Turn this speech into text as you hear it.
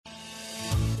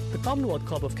The Commonwealth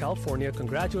Club of California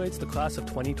congratulates the class of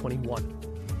 2021.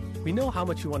 We know how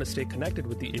much you want to stay connected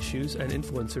with the issues and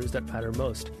influencers that matter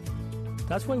most.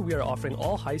 That's why we are offering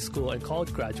all high school and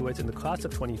college graduates in the class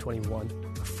of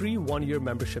 2021 a free one-year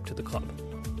membership to the club.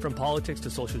 From politics to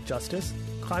social justice,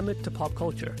 climate to pop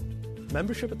culture,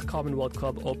 membership at the Commonwealth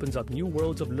Club opens up new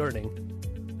worlds of learning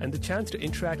and the chance to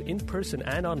interact in person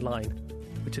and online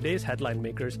with today's headline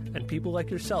makers and people like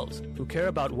yourselves who care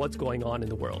about what's going on in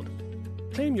the world.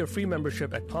 Claim your free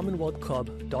membership at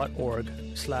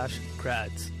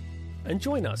commonwealthclub.org/grads. And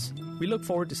join us. We look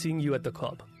forward to seeing you at the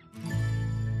club.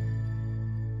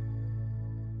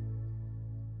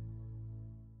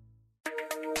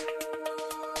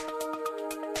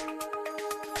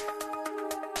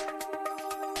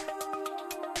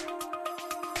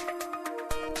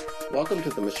 Welcome to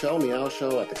the Michelle Meow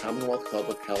Show at the Commonwealth Club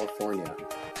of California.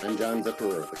 I'm John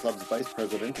Zipperer, the club's Vice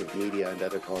President of Media and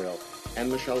Editorial, and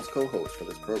Michelle's co-host for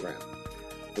this program.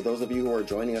 For those of you who are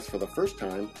joining us for the first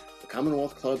time, the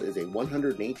Commonwealth Club is a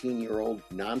 118-year-old,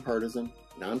 nonpartisan,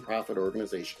 nonprofit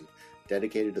organization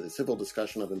dedicated to the civil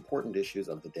discussion of important issues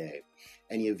of the day.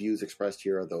 Any views expressed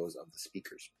here are those of the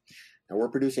speakers. Now, we're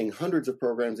producing hundreds of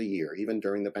programs a year, even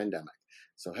during the pandemic.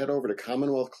 So head over to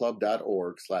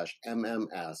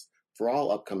commonwealthclub.org/MMS for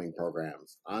all upcoming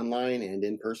programs, online and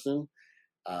in person.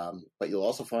 But you'll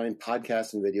also find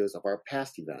podcasts and videos of our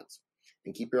past events.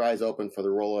 And keep your eyes open for the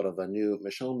rollout of a new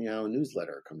Michelle Meow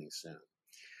newsletter coming soon.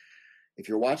 If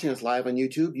you're watching us live on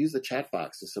YouTube, use the chat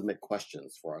box to submit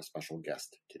questions for our special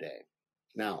guest today.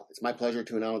 Now, it's my pleasure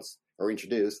to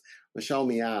introduce Michelle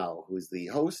Meow, who is the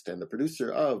host and the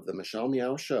producer of the Michelle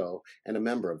Meow Show and a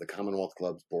member of the Commonwealth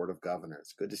Club's Board of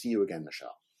Governors. Good to see you again,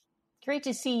 Michelle. Great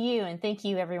to see you, and thank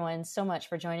you everyone so much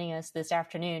for joining us this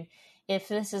afternoon. If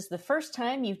this is the first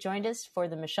time you've joined us for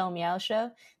the Michelle Meow Show,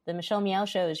 the Michelle Meow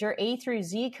Show is your A through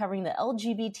Z covering the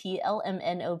LGBT,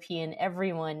 LMNOP, and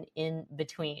everyone in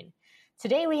between.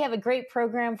 Today we have a great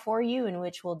program for you in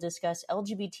which we'll discuss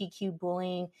LGBTQ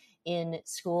bullying in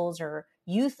schools or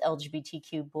youth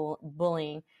LGBTQ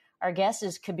bullying. Our guest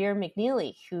is Kabir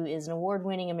McNeely, who is an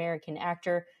award-winning American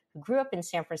actor who grew up in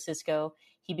San Francisco.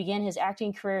 He began his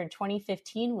acting career in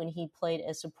 2015 when he played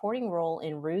a supporting role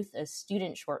in Ruth, a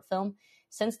student short film.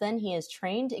 Since then, he has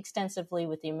trained extensively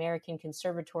with the American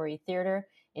Conservatory Theater.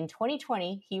 In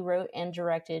 2020, he wrote and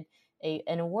directed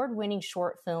an award-winning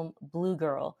short film, Blue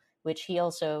Girl, which he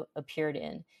also appeared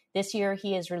in. This year,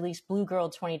 he has released Blue Girl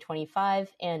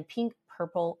 2025 and Pink,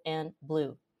 Purple, and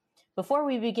Blue. Before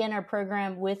we begin our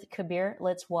program with Kabir,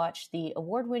 let's watch the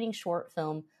award-winning short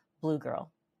film, Blue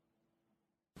Girl.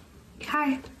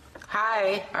 Hi.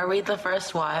 Hi, are we the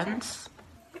first ones?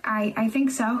 I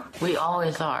think so. We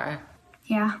always are.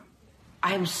 Yeah.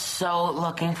 I'm so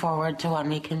looking forward to when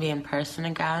we can be in person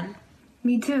again.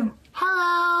 Me too.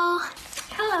 Hello.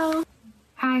 Hello.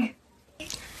 Hi.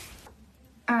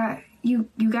 You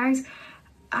guys,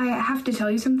 I have to tell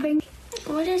you something.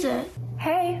 What is it?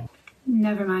 Hey.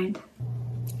 Never mind.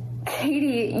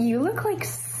 Katie, you look like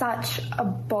such a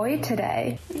boy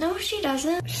today. No, she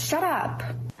doesn't. Shut up.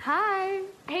 Hi.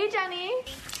 Hey, Jenny.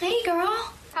 Hey,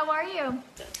 girl. How are you?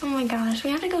 Oh my gosh,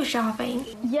 we have to go shopping.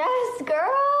 Yes,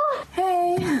 girl.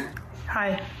 Hey.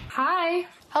 Hi. Hi.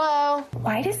 Hello.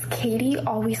 Why does Katie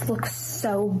always look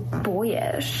so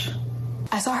boyish?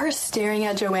 I saw her staring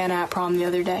at Joanna at prom the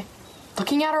other day.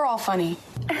 Looking at her all funny.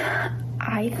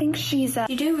 I think she's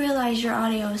You do realize your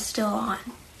audio is still on,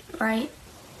 right?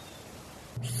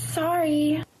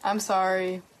 Sorry. I'm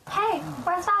sorry. Hey,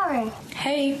 where's Valerie?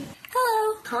 Hey.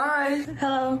 Hello. Hi.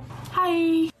 Hello.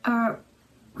 Hi.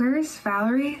 Where's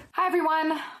Valerie? Hi,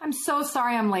 everyone. I'm so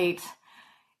sorry I'm late.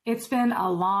 It's been a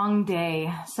long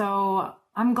day, so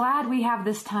I'm glad we have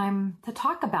this time to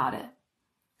talk about it.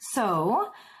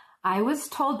 So, I was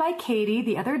told by Katie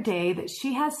the other day that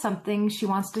she has something she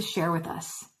wants to share with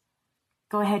us.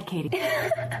 Go ahead, Katie.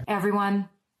 Everyone,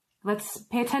 let's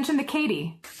pay attention to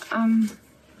Katie.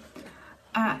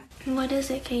 What is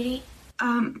it, Katie?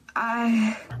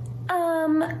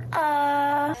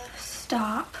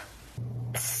 Stop.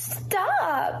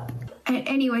 Stop.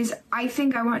 Anyways, I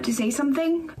think I want to say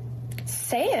something.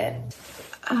 Say it.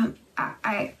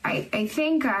 I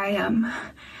think I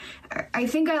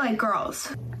like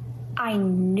girls. I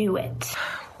knew it.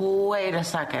 Wait a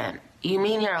second. You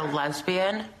mean you're a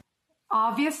lesbian?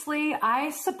 Obviously, I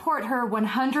support her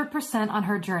 100% on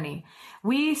her journey.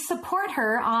 We support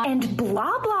her on... And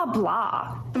blah, blah,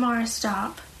 blah. Mara,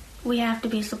 stop. We have to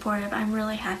be supportive. I'm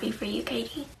really happy for you,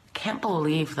 Katie. Can't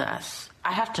believe this.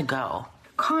 I have to go.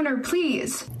 Connor,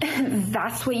 please.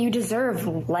 That's what you deserve,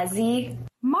 Leslie.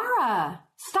 Mara,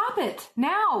 stop it,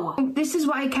 now. This is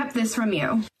why I kept this from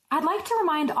you. I'd like to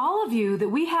remind all of you that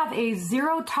we have a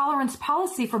zero tolerance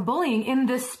policy for bullying in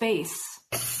this space.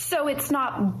 So it's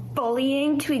not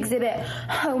bullying to exhibit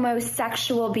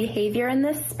homosexual behavior in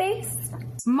this space?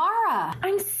 Mara!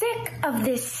 I'm sick of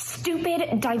this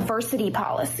stupid diversity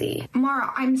policy.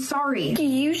 Mara, I'm sorry.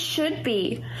 You should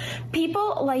be.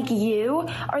 People like you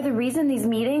are the reason these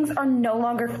meetings are no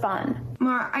longer fun.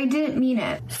 Mara, I didn't mean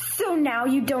it. So now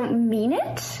you don't mean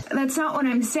it? That's not what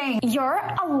I'm saying. You're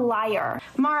a liar.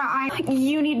 Mara,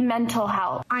 You need mental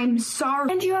help. I'm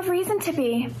sorry. And you have reason to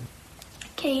be.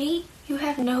 Katie, you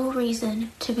have no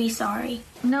reason to be sorry.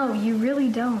 No, you really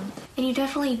don't. And you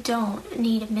definitely don't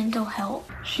need mental help.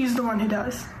 She's the one who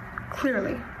does.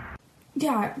 Clearly.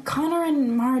 Yeah, Connor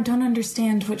and Mara don't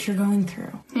understand what you're going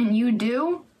through. And you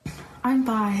do? I'm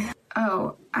bi.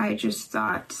 Oh, I just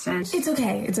thought since... It's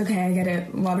okay, I get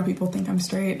it. A lot of people think I'm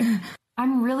straight.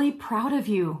 I'm really proud of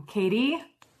you, Katie.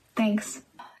 Thanks.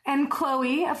 And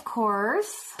Chloe, of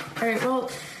course. All right, well,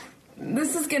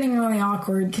 this is getting really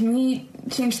awkward. Can we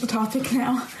change the topic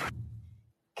now?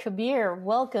 Kabir,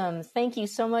 welcome. Thank you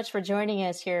so much for joining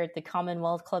us here at the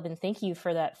Commonwealth Club, and thank you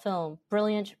for that film.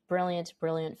 Brilliant, brilliant,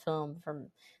 brilliant film, from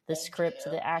the script to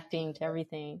the acting to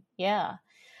everything. Yeah.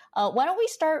 Why don't we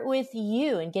start with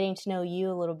you and getting to know you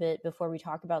a little bit before we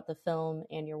talk about the film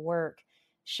and your work.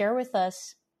 Share with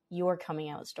us your coming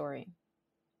out story.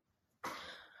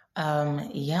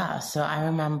 Yeah, so I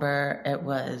remember it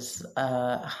was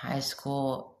a high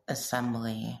school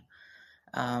assembly,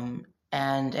 and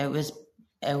it was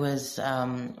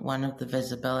one of the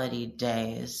visibility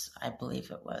days. I believe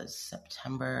it was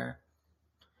September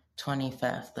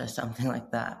 25th or something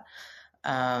like that.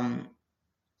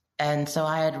 And so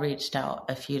I had reached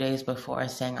out a few days before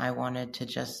saying I wanted to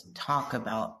just talk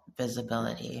about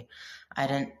visibility. I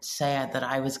didn't say that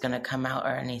I was going to come out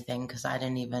or anything because I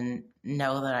didn't even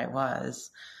know that I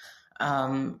was.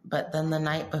 But then the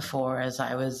night before, as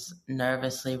I was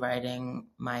nervously writing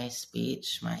my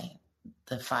speech,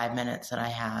 the 5 minutes that I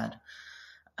had,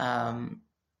 I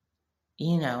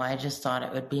just thought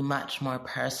it would be much more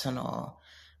personal,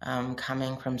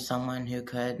 coming from someone who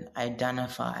could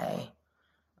identify,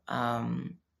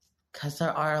 because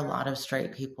there are a lot of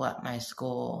straight people at my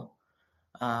school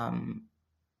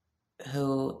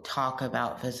who talk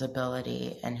about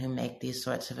visibility and who make these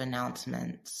sorts of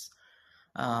announcements,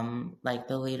 like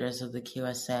the leaders of the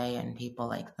QSA and people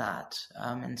like that.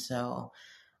 And so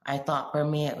I thought for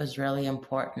me it was really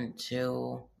important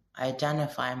to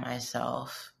identify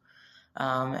myself.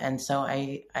 And so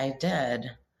I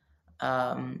did.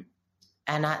 And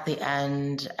at the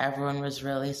end, everyone was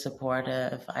really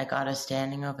supportive. I got a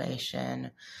standing ovation,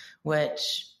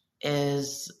 which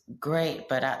is great,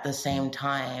 but at the same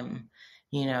time,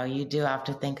 you do have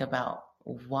to think about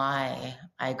why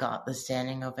I got the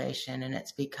standing ovation. And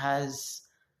it's because,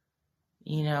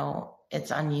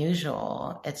 it's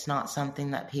unusual. It's not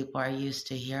something that people are used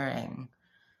to hearing.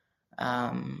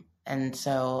 And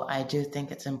so I do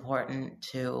think it's important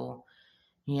to,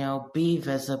 be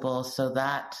visible so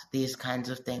that these kinds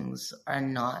of things are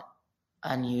not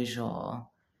unusual.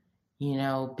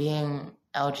 Being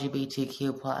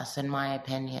LGBTQ plus, in my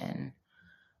opinion,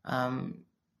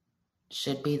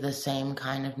 should be the same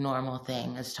kind of normal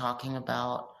thing as talking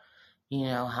about,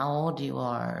 how old you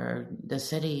are, or the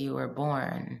city you were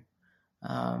born.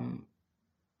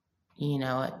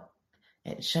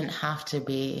 It shouldn't have to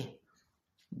be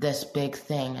this big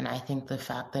thing. And I think the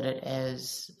fact that it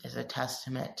is a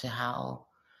testament to how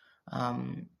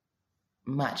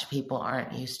much people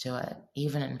aren't used to it,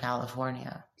 even in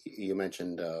California. You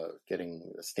mentioned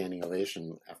getting a standing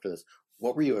ovation after this.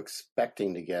 What were you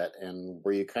expecting to get? And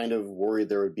were you kind of worried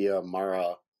there would be a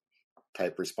Mara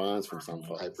type response from some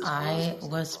folks? I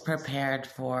was prepared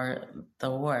for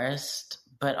the worst,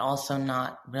 but also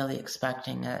not really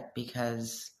expecting it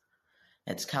because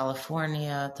it's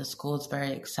California. The school's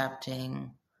very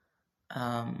accepting.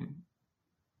 But,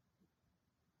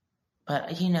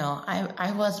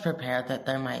 I was prepared that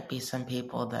there might be some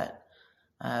people that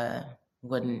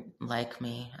wouldn't like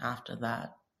me after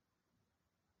that.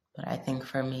 But I think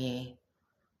for me,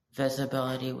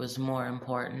 visibility was more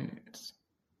important.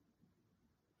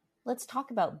 Let's talk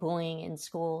about bullying in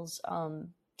schools.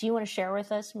 Do you want to share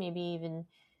with us maybe even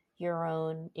your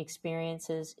own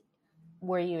experiences?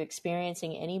 Were you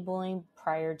experiencing any bullying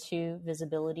prior to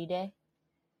Visibility Day?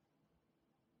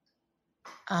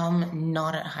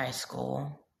 Not at high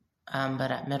school,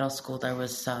 but at middle school there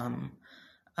was some,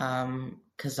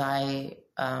 because I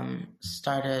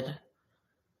started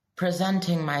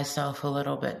presenting myself a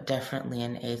little bit differently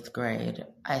in 8th grade.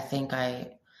 I think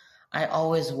I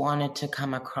always wanted to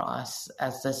come across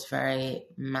as this very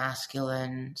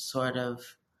masculine sort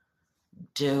of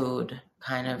dude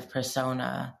kind of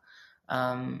persona.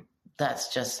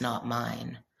 That's just not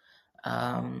mine.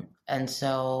 And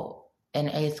so in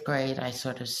 8th grade, I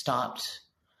sort of stopped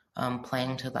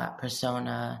playing to that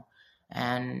persona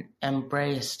and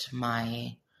embraced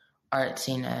my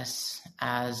artsiness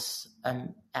as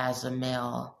a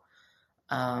male.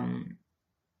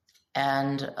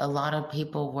 And a lot of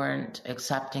people weren't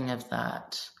accepting of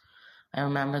that. I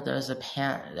remember there was a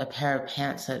pair of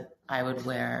pants that I would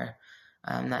wear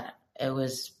that it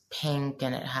was pink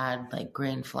and it had like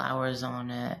green flowers on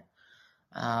it.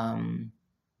 And,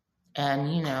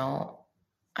 you know,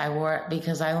 I wore it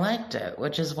because I liked it,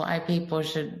 which is why people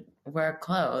should wear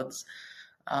clothes,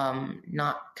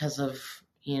 not because of,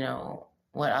 you know,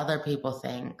 what other people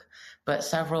think. But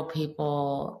several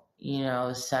people, you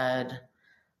know, said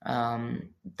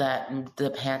that the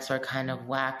pants were kind of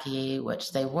wacky,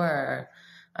 which they were.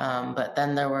 But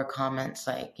then there were comments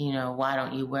like, you know, why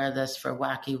don't you wear this for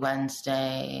Wacky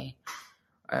Wednesday?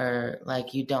 Or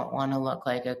like, you don't want to look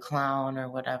like a clown or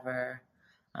whatever.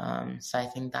 So I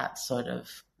think that's sort of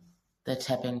the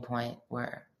tipping point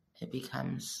where it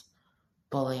becomes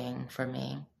bullying for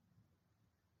me.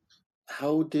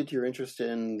 How did your interest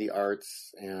in the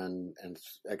arts and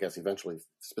I guess eventually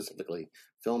specifically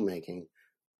filmmaking,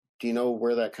 do you know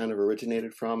where that kind of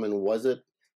originated from? And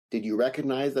did you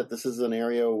recognize that this is an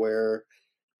area where,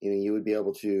 you know, you would be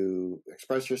able to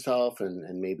express yourself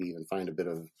and maybe even find a bit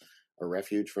of a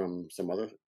refuge from some other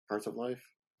parts of life?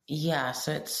 Yeah,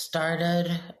 so it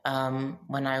started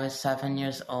when I was 7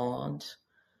 years old.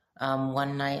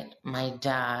 One night, my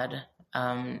dad,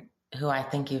 who I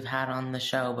think you've had on the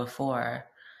show before,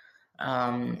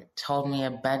 told me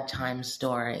a bedtime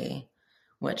story,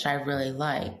 which I really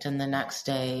liked. And the next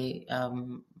day,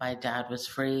 my dad was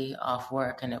free off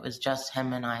work, and it was just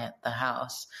him and I at the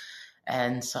house.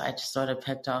 And so I just sort of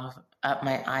picked up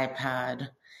my iPad,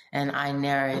 and I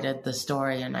narrated the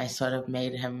story, and I sort of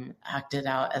made him act it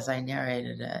out as I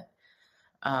narrated it.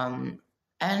 And,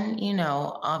 you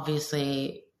know,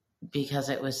 obviously, because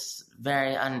it was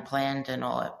very unplanned and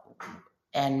all,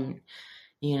 and,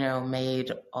 you know,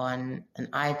 made on an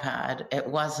iPad, it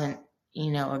wasn't,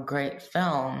 you know, a great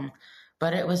film,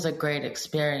 but it was a great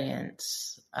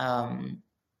experience.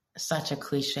 Such a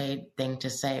cliched thing to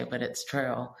say, but it's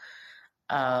true.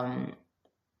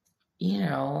 You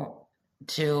know,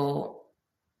 to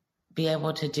be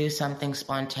able to do something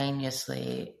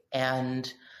spontaneously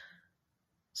and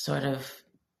sort of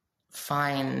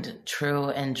find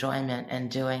true enjoyment in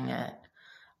doing it.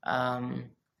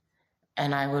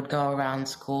 And I would go around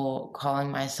school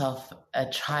calling myself a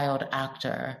child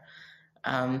actor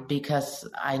because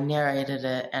I narrated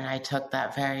it and I took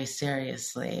that very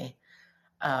seriously.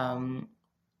 And,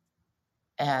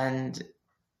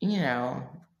 you know,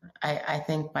 I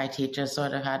think my teacher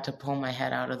sort of had to pull my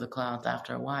head out of the clouds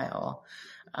after a while.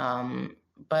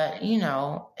 But, you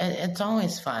know, it's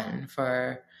always fun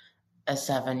for a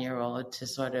 7-year-old to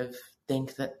sort of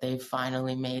think that they've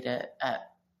finally made it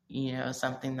at, you know,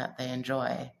 something that they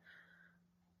enjoy.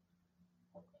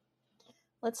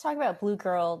 Let's talk about Blue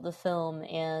Girl, the film,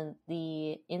 and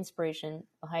the inspiration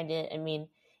behind it. I mean,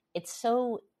 it's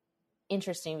so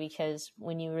interesting because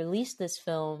when you released this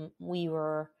film, we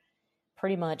were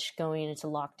pretty much going into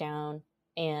lockdown,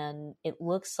 and it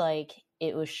looks like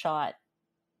it was shot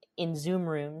in Zoom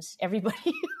rooms.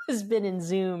 Everybody has been in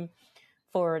Zoom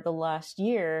for the last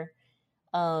year,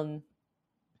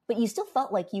 but you still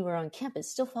felt like you were on campus.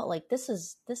 Still felt like this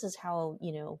is how,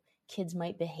 you know, kids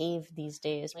might behave these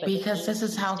days. But because this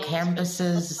is how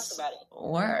campuses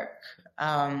work.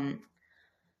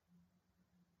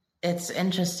 It's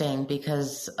interesting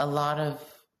because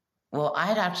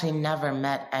I'd actually never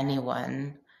met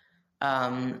anyone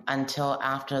until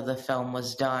after the film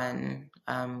was done,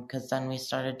 because then we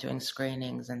started doing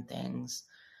screenings and things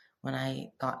when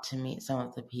I got to meet some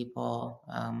of the people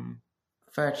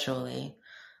virtually,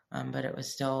 but it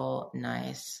was still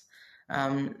nice.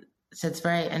 So it's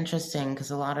very interesting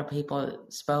because a lot of people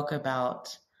spoke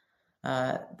about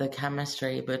the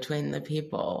chemistry between the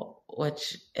people,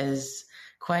 which is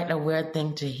quite a weird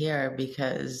thing to hear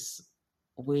because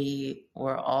we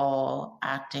were all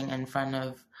acting in front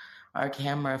of our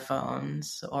camera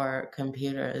phones or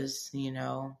computers, you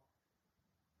know.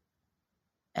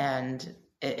 And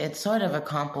it's sort of a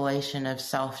compilation of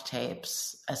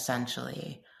self-tapes,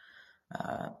 essentially,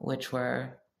 which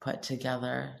were put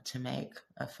together to make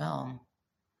a film.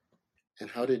 And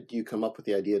how did you come up with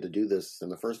the idea to do this in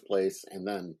the first place and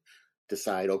then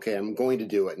decide, okay, I'm going to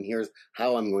do it and here's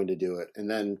how I'm going to do it, and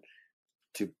then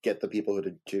to get the people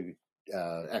to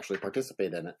actually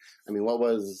participate in it? I mean, what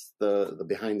was the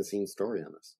behind the scenes story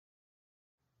on this?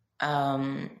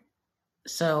 So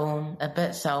a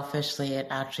bit selfishly, it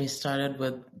actually started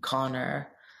with Connor.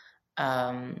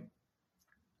 I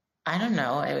don't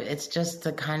know. It's just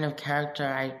the kind of character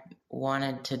I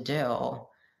wanted to do.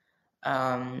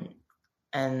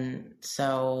 And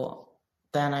so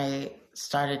then I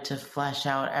started to flesh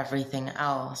out everything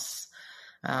else.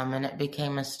 And it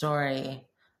became a story.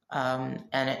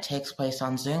 And it takes place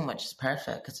on Zoom, which is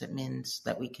perfect because it means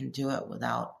that we can do it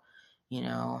without,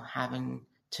 having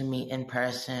to meet in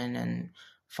person and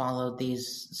follow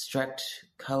these strict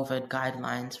COVID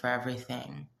guidelines for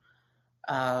everything.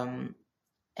 And,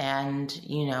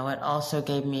 it also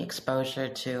gave me exposure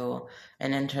to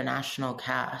an international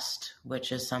cast,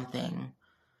 which is something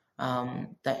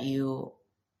that you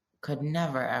could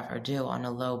never, ever do on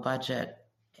a low budget,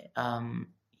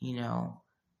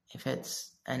 if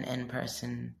it's an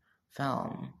in-person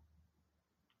film.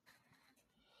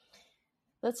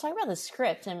 Let's talk about the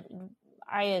script. And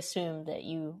I assume that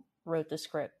you wrote the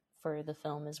script for the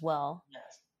film as well.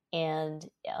 Yes. And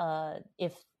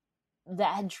if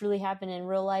that had truly happened in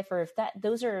real life, or if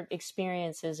those are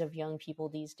experiences of young people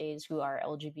these days who are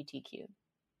LGBTQ.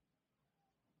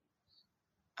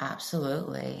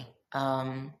 Absolutely.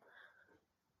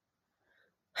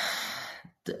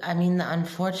 The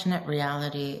unfortunate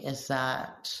reality is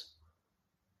that,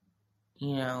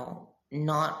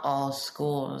 not all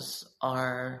schools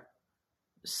are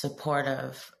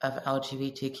supportive of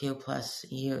LGBTQ plus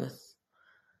youth.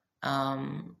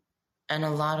 And a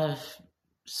lot of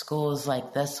schools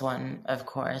like this one, of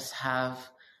course, have,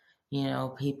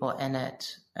 people in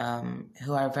it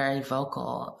who are very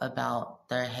vocal about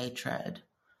their hatred.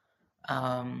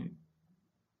 And,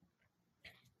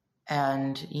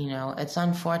 it's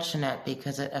unfortunate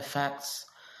because it affects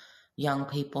young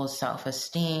people's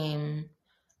self-esteem.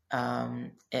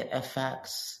 It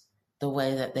affects the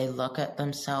way that they look at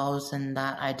themselves and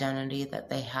that identity that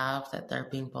they have that they're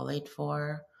being bullied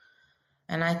for.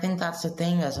 And I think that's the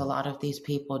thing, is a lot of these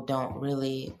people don't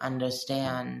really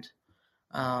understand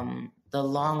the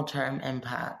long-term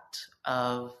impact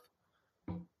of,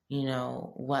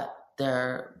 what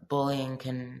their bullying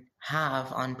can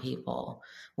have on people,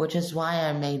 which is why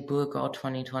I made Blue Girl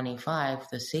 2025,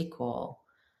 the sequel,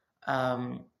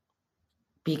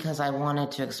 because I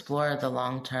wanted to explore the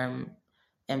long-term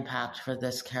impact for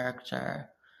this character.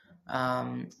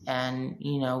 And,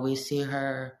 we see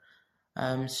her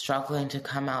struggling to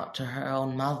come out to her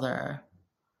own mother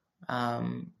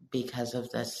because of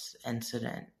this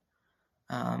incident.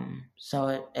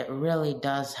 So it really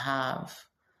does have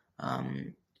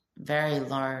very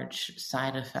large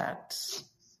side effects.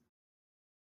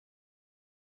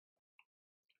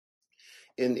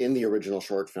 In the original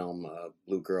short film,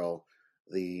 Blue Girl,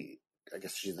 I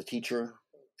guess she's the teacher.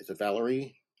 Is it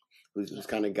Valerie? Who's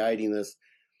kind of guiding this.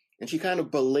 And she kind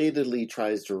of belatedly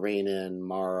tries to rein in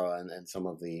Mara and some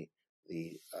of the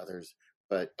others.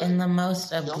 But in the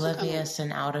most oblivious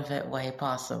and out of it way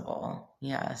possible.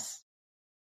 Yes.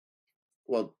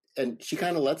 Well, and she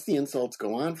kind of lets the insults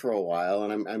go on for a while,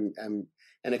 and and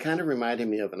it kind of reminded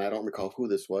me of, and I don't recall who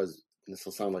this was. This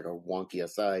will sound like a wonky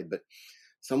aside, but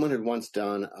someone had once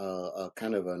done a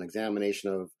kind of an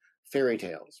examination of fairy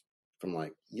tales from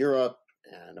like Europe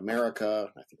and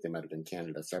America. I think they might have been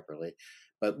Canada separately,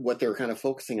 but what they were kind of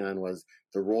focusing on was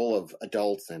the role of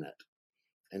adults in it,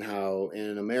 and how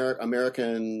in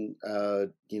American,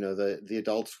 the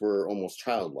adults were almost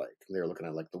childlike. They were looking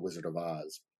at like the Wizard of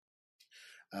Oz.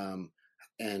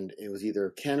 And it was either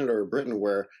Canada or Britain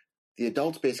where the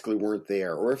adults basically weren't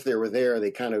there, or if they were there, they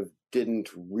kind of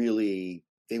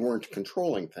they weren't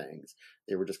controlling things.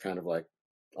 They were just kind of like,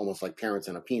 almost like parents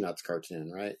in a Peanuts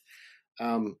cartoon, right?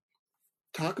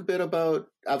 Talk a bit about,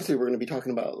 obviously we're going to be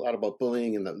talking a lot about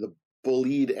bullying and the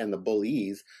bullied and the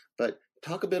bullies, but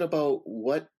talk a bit about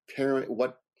what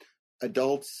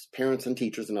adults, parents and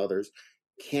teachers and others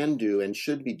can do and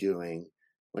should be doing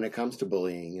when it comes to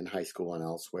bullying in high school and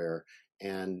elsewhere,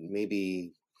 and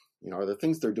maybe, are there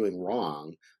things they're doing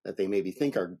wrong that they maybe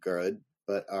think are good,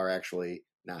 but are actually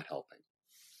not helping?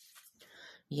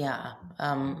 Yeah.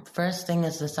 First thing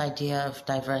is this idea of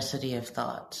diversity of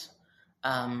thought.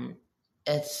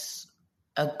 It's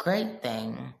a great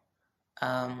thing.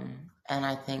 And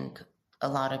I think a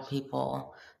lot of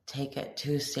people take it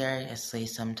too seriously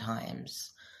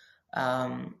sometimes.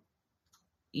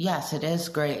 Yes, it is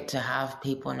great to have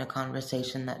people in a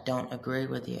conversation that don't agree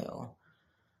with you.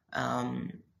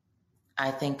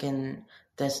 I think in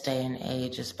this day and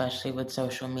age, especially with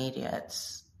social media,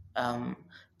 it's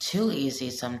too easy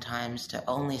sometimes to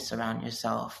only surround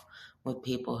yourself with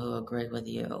people who agree with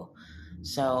you.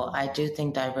 So I do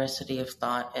think diversity of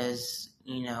thought is,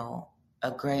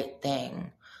 a great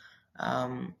thing.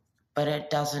 but it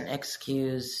doesn't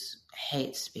excuse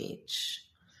hate speech.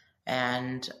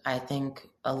 And I think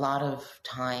a lot of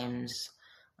times,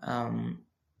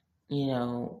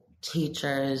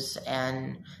 teachers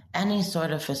and any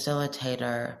sort of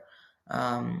facilitator,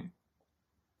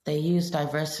 they use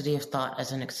diversity of thought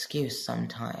as an excuse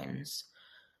sometimes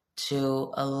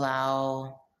to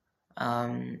allow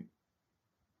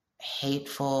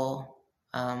hateful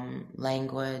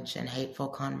language and hateful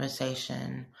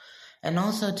conversation, and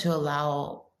also to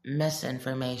allow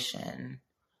misinformation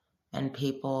and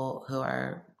people who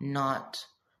are not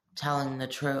telling the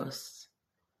truth.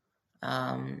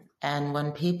 And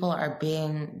when people are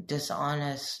being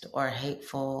dishonest or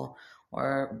hateful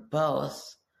or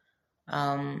both,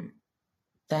 then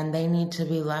they need to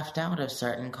be left out of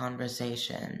certain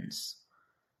conversations.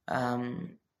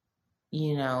 In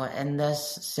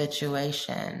this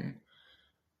situation,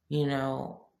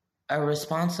 a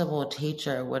responsible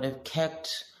teacher would have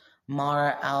kicked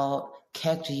Mara out,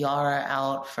 kicked Yara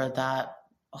out for that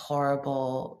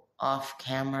horrible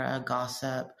off-camera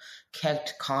gossip,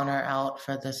 kicked Connor out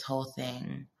for this whole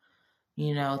thing.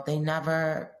 They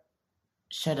never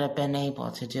should have been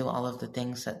able to do all of the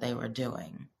things that they were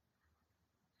doing.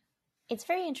 It's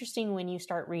very interesting when you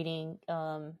start reading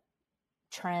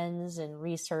trends and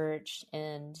research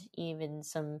and even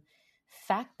some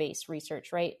fact-based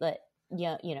research, right? That,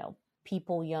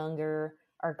 people younger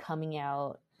are coming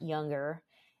out younger,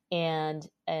 and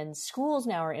schools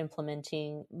now are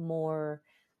implementing more,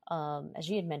 as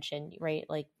you had mentioned, right?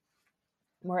 Like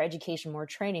more education, more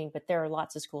training, but there are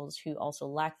lots of schools who also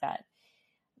lack that.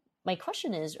 My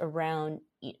question is around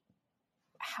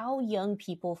how young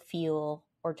people feel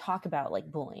or talk about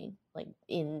like bullying. Like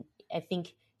I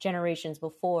think generations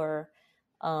before,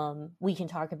 we can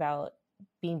talk about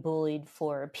being bullied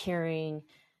for appearing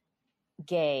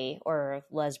gay or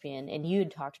lesbian, and you had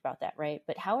talked about that, right?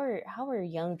 But how are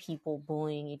young people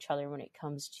bullying each other when it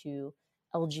comes to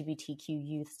LGBTQ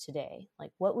youth today?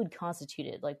 Like, what would constitute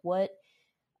it? Like, what,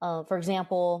 for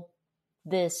example,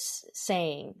 this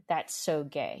saying, "That's so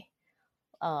gay."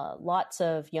 Lots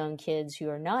of young kids who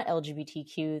are not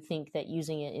LGBTQ think that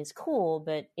using it is cool,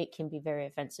 but it can be very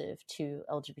offensive to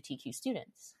LGBTQ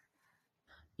students.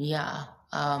 Yeah.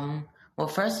 Well,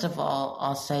 first of all,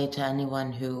 I'll say to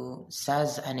anyone who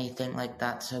says anything like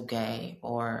 "that's so gay"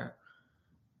 or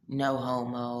 "no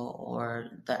homo" or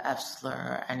the F slur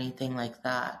or anything like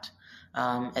that,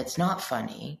 it's not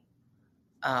funny.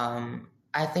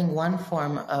 I think one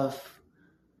form of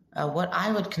what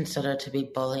I would consider to be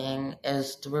bullying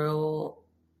is through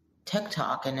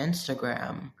TikTok and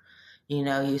Instagram.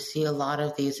 You see a lot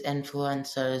of these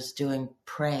influencers doing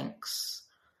pranks.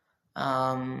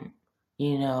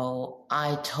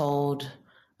 I told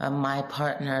my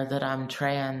partner that I'm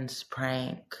trans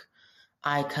prank.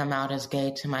 I come out as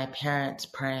gay to my parents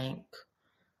prank.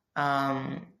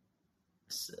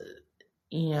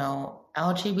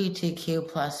 LGBTQ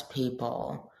plus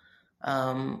people,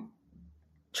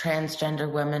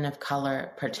 transgender women of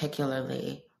color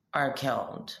particularly, are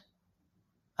killed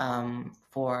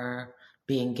for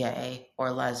being gay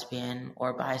or lesbian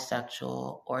or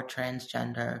bisexual or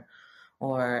transgender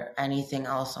or anything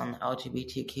else on the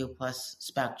LGBTQ plus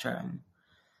spectrum.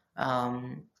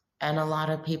 And a lot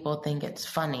of people think it's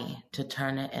funny to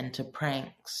turn it into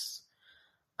pranks.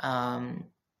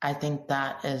 I think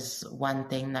that is one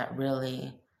thing that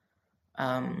really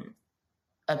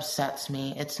upsets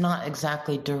me. It's not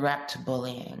exactly direct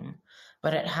bullying,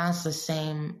 but it has the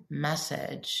same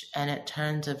message, and it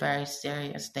turns a very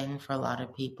serious thing for a lot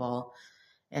of people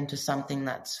into something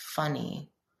that's funny.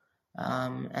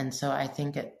 And so I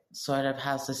think it sort of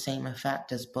has the same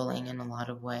effect as bullying in a lot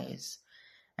of ways.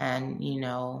 And,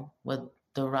 with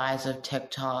the rise of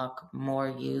TikTok, more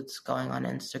youths going on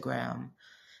Instagram,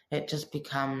 it just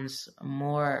becomes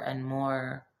more and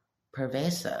more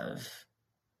pervasive.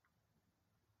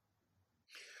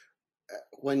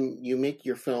 When you make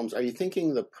your films, are you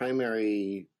thinking the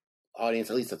primary audience,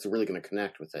 at least that's really going to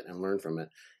connect with it and learn from it,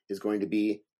 is going to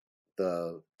be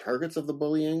the targets of the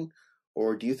bullying?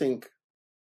 Or do you think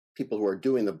people who are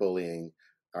doing the bullying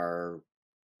are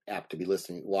apt to be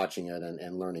watching it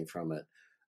and learning from it?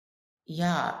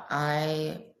 Yeah,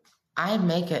 I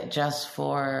make it just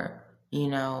for,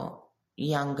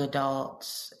 young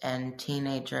adults and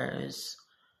teenagers.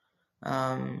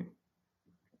 That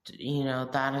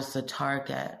is the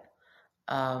target.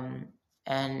 And,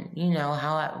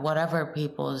 whatever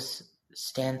people's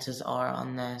stances are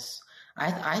on this,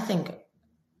 I think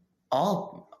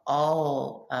all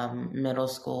middle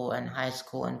school and high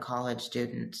school and college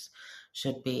students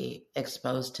should be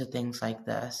exposed to things like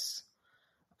this.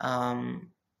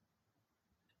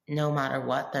 no matter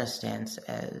what their stance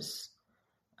is.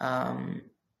 And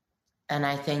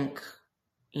I think,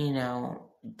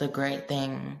 the great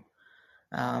thing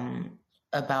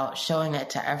about showing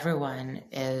it to everyone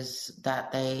is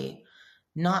that they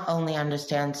not only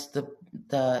understands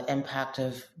the impact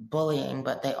of bullying,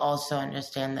 but they also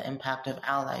understand the impact of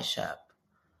allyship.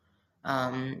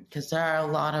 Because there are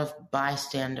a lot of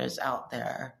bystanders out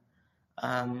there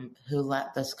who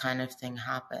let this kind of thing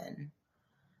happen.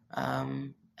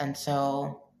 And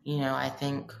so, I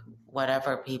think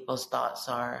whatever people's thoughts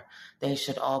are, they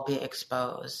should all be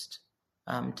exposed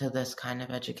to this kind of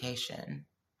education.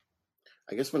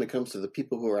 I guess when it comes to the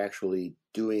people who are actually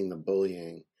doing the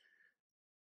bullying,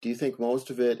 do you think most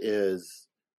of it is,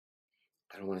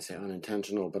 I don't want to say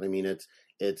unintentional, but I mean,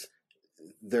 it's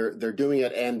they're doing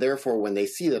it, and therefore when they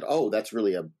see that, oh, that's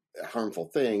really a harmful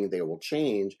thing, they will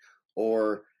change?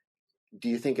 Or do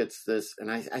you think it's this, and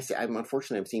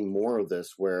unfortunately I'm seeing more of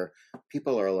this, where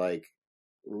people are like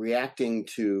reacting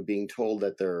to being told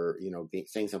that they're,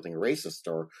 saying something racist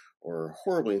or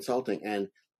horribly insulting, and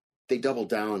they double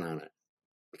down on it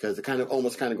because it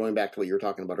almost going back to what you were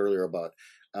talking about earlier about,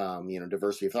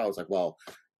 diversity of thought. It's like, well,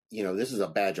 this is a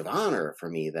badge of honor for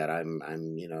me that I'm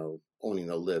owning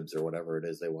the libs or whatever it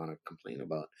is they want to complain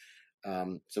about.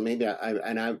 So maybe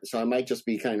I might just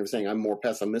be kind of saying I'm more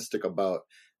pessimistic about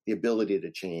the ability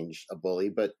to change a bully,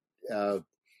 but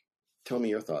tell me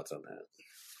your thoughts on that.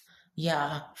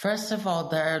 Yeah, first of all,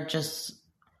 they're just,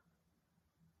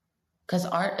 because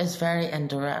art is very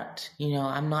indirect.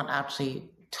 I'm not actually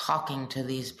talking to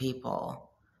these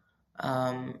people.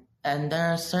 And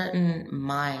there are certain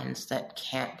minds that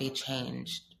can't be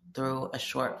changed through a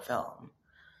short film.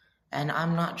 And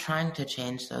I'm not trying to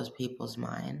change those people's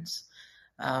minds.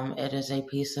 It is a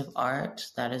piece of art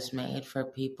that is made for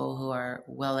people who are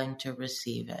willing to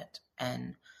receive it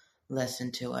and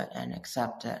listen to it and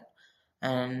accept it.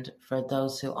 And for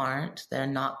those who aren't, they're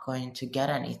not going to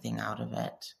get anything out of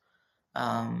it.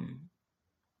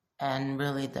 And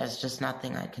really, there's just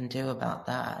nothing I can do about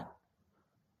that.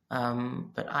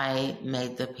 But I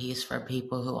made the piece for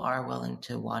people who are willing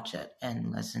to watch it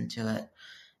and listen to it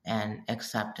and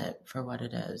accept it for what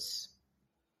it is.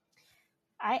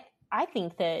 I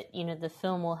think that, the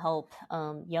film will help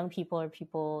young people or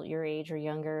people your age or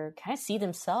younger kind of see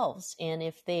themselves. And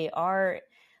if they are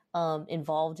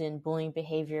involved in bullying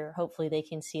behavior, hopefully they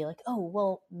can see like, oh,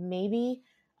 well, maybe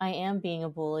I am being a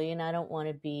bully and I don't want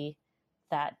to be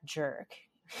that jerk.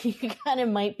 You kind of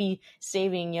might be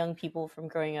saving young people from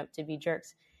growing up to be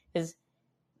jerks. Because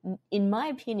in my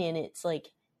opinion, it's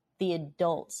like the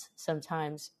adults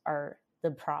sometimes are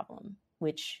the problem,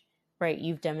 which, right,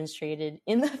 you've demonstrated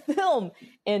in the film,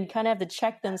 and kind of have to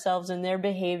check themselves in their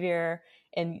behavior.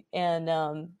 And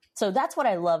so that's what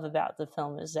I love about the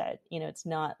film, is that, it's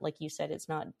not, like you said, it's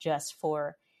not just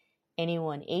for any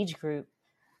one age group.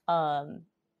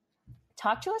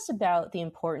 Talk to us about the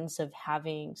importance of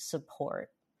having support.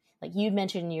 Like you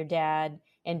mentioned your dad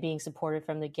and being supported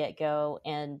from the get-go,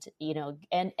 and,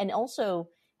 and also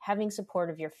having support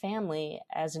of your family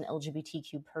as an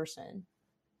LGBTQ person.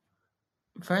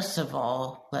 First of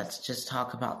all, let's just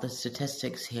talk about the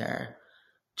statistics here.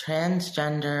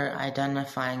 Transgender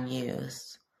identifying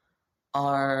youth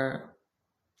are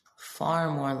far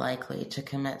more likely to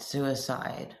commit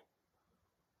suicide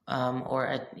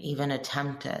or even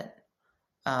attempt it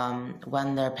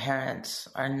when their parents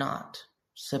are not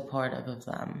supportive of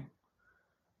them.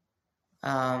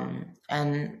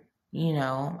 And,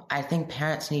 I think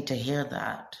parents need to hear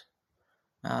that.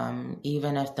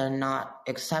 Even if they're not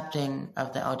accepting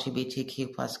of the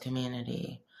LGBTQ plus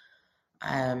community.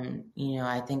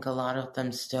 I think a lot of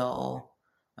them still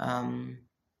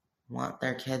want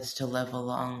their kids to live a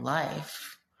long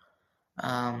life.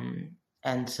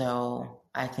 And so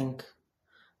I think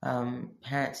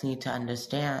parents need to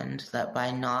understand that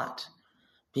by not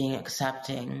being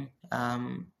accepting,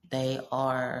 they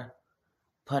are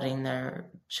putting their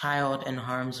child in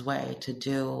harm's way to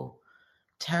do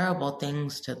terrible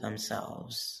things to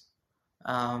themselves.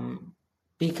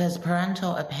 Because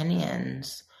parental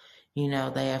opinions,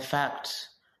 they affect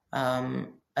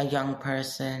a young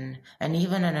person and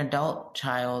even an adult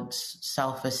child's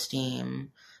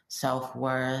self-esteem,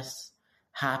 self-worth,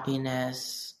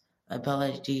 happiness,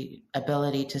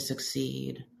 ability to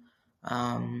succeed,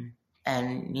 and,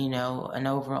 an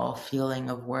overall feeling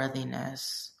of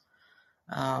worthiness.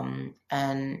 And,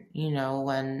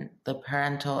 when the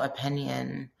parental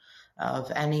opinion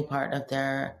of any part of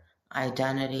their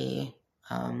identity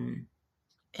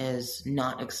is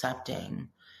not accepting,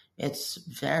 it's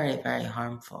very, very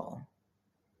harmful.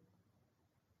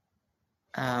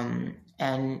 And,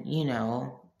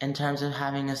 in terms of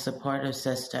having a supportive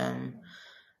system,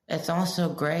 it's also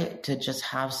great to just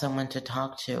have someone to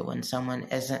talk to when someone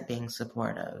isn't being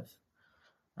supportive.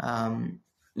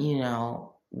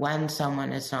 When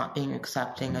someone is not being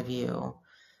accepting of you,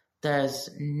 there's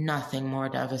nothing more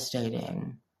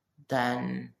devastating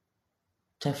than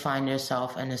to find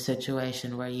yourself in a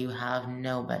situation where you have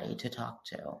nobody to talk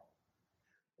to.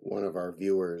 One of our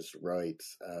viewers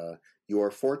writes, you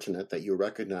are fortunate that you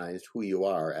recognized who you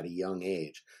are at a young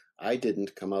age. I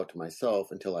didn't come out to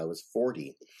myself until I was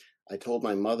 40. I told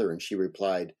my mother and she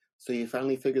replied, so you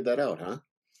finally figured that out, huh?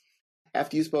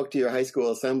 After you spoke to your high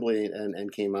school assembly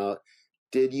and came out,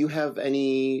 did you have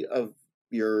any of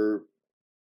your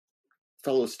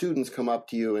fellow students come up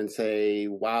to you and say,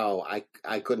 wow,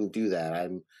 I couldn't do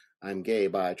that. I'm gay,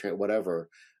 bi, trans, whatever.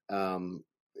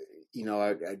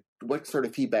 What sort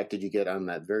of feedback did you get on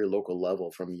that very local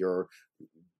level from your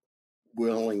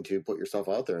willing to put yourself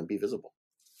out there and be visible?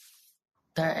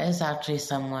 There is actually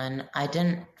someone, I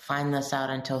didn't find this out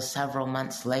until several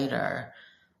months later,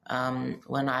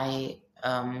 when I,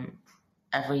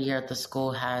 every year the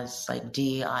school has like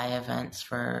DEI events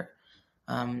for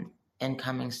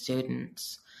incoming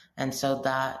students. And so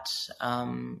that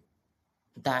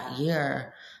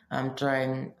year,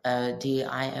 during a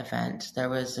DEI event, there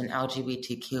was an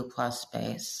LGBTQ plus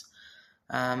space.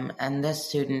 And this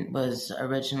student was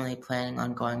originally planning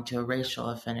on going to a racial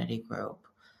affinity group,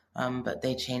 but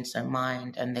they changed their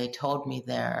mind and they told me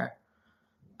there,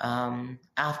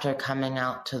 after coming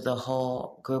out to the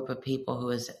whole group of people who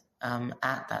was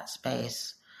at that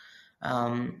space,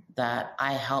 that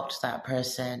I helped that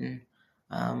person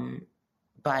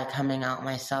by coming out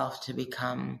myself to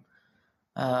become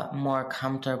more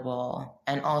comfortable,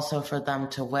 and also for them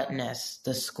to witness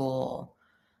the school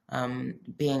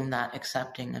being that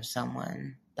accepting of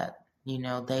someone that,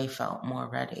 they felt more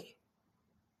ready.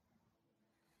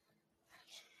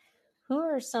 Who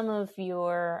are some of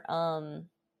your,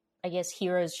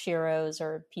 heroes, sheroes,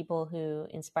 or people who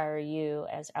inspire you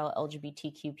as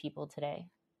LGBTQ people today?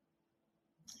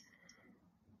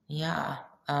 Yeah,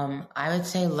 I would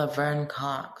say Laverne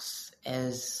Cox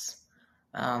is,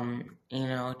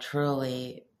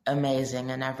 truly amazing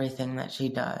in everything that she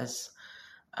does.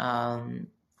 And,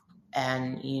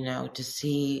 to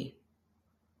see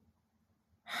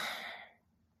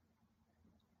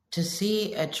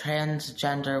a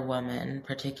transgender woman,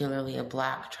 particularly a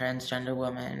Black transgender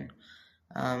woman,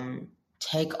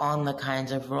 take on the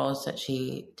kinds of roles that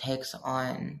she takes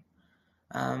on,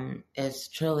 is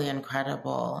truly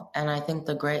incredible. And I think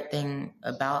the great thing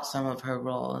about some of her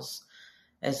roles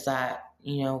is that,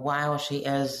 while she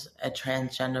is a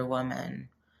transgender woman,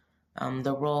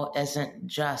 the role isn't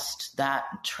just that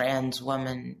trans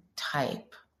woman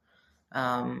type,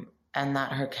 and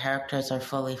that her characters are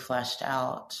fully fleshed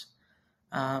out.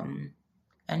 And,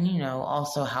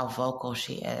 also how vocal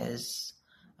she is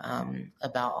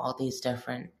about all these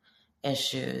different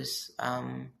issues.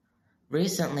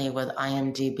 Recently with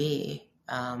IMDb,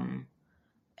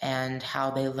 and how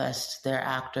they list their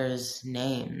actors'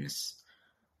 names.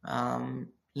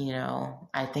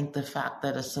 I think the fact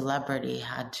that a celebrity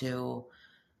had to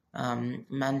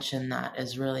mention that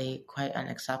is really quite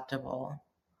unacceptable.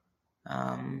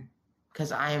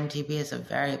 Because IMDb is a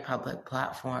very public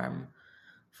platform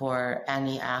for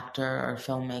any actor or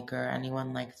filmmaker,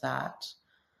 anyone like that.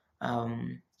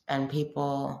 And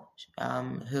people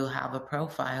who have a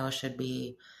profile should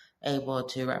be able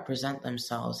to represent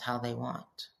themselves how they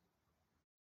want.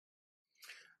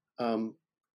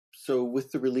 So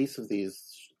with the release of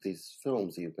these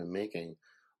films you've been making,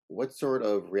 what sort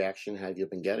of reaction have you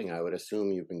been getting? I would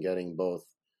assume you've been getting both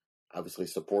obviously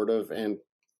supportive and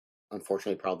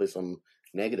unfortunately probably some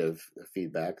negative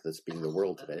feedback that's being the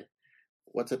world today.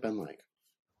 What's it been like?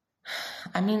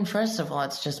 I mean, first of all,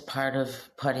 it's just part of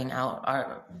putting out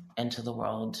art into the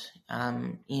world.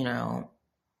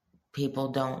 People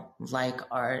don't like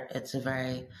art. It's a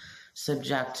very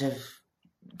subjective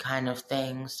kind of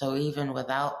thing. So even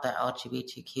without the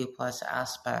LGBTQ plus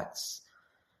aspects,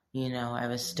 I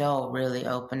was still really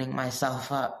opening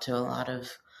myself up to a lot of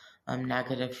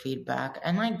negative feedback,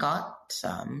 and I got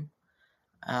some.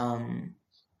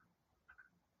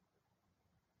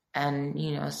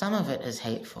 And, some of it is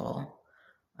hateful.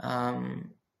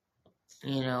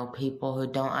 People who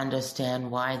don't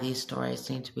understand why these stories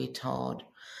need to be told.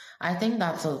 I think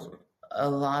that's a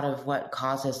lot of what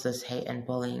causes this hate and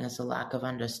bullying is a lack of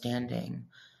understanding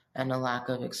and a lack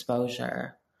of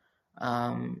exposure.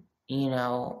 I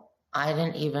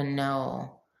didn't even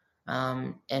know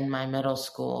in my middle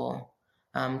school,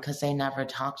 because they never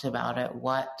talked about it,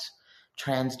 what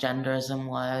transgenderism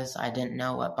was. I didn't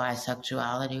know what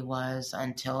bisexuality was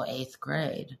until 8th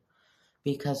grade,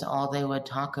 because all they would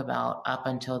talk about up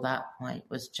until that point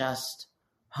was just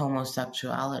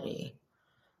homosexuality.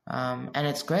 And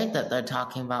it's great that they're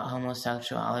talking about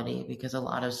homosexuality, because a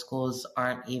lot of schools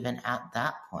aren't even at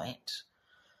that point.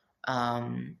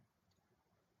 And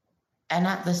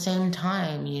at the same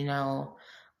time, you know,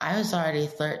 I was already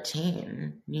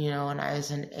 13, you know, when I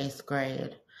was in 8th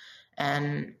grade.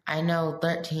 And I know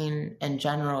 13 in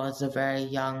general is a very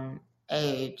young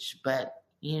age, but,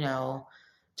 you know,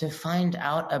 to find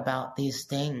out about these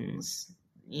things,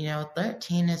 you know,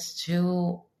 13 is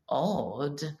too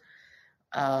old.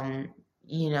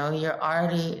 You know, you're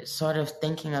already sort of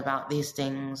thinking about these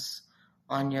things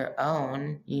on your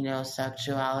own, you know,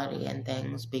 sexuality and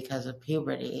things because of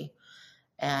puberty.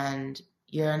 And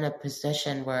you're in a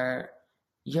position where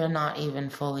you're not even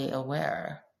fully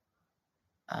aware,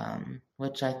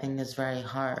 which I think is very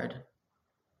hard.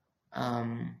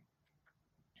 And,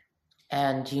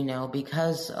 you know,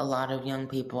 because a lot of young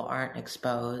people aren't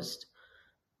exposed,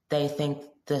 they think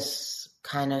this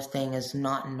kind of thing is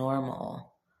not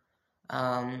normal.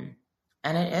 And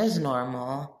it is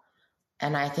normal.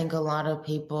 And I think a lot of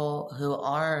people who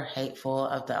are hateful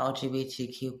of the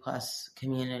LGBTQ plus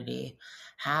community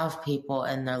have people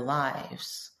in their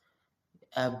lives,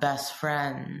 best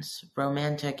friends,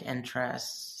 romantic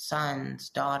interests, sons,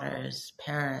 daughters,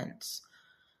 parents,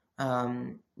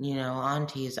 you know,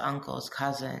 aunties, uncles,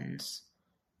 cousins,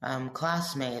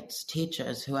 classmates,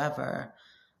 teachers, whoever,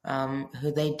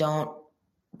 who they don't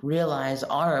realize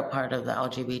are a part of the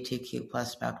LGBTQ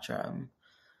plus spectrum,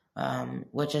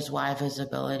 which is why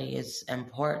visibility is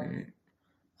important,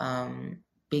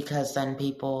 because then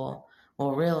people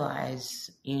will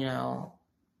realize, you know,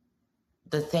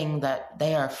 the thing that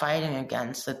they are fighting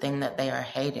against, the thing that they are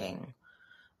hating,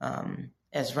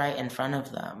 is right in front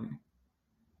of them.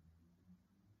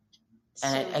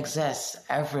 And it exists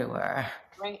everywhere.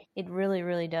 Right. It really,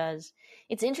 really does.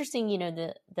 It's interesting, you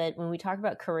know, that when we talk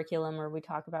about curriculum or we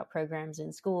talk about programs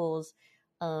in schools,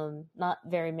 not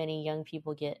very many young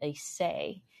people get a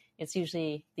say. It's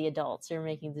usually the adults who are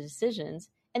making the decisions.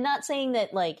 And not saying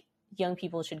that like young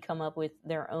people should come up with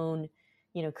their own,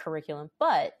 you know, curriculum,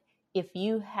 but if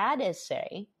you had a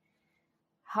say,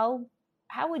 how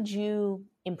would you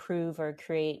improve or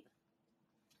create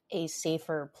a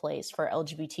safer place for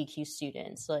LGBTQ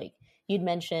students? Like you'd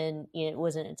mentioned, you know, it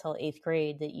wasn't until 8th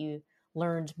grade that you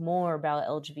learned more about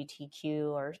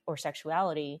LGBTQ or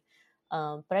sexuality.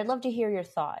 But I'd love to hear your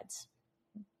thoughts.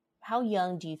 How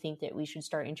young do you think that we should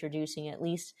start introducing at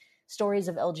least stories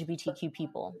of LGBTQ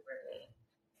people?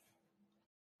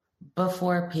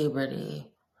 Before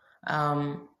puberty.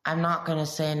 I'm not going to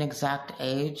say an exact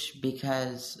age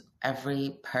because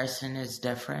every person is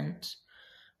different.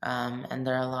 And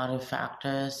there are a lot of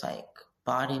factors like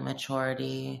body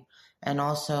maturity and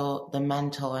also the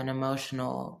mental and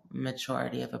emotional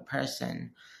maturity of a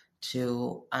person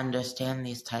to understand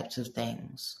these types of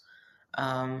things.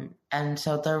 And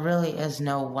so there really is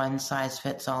no one size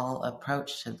fits all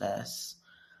approach to this.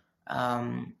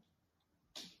 But,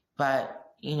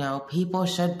 you know, people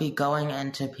should be going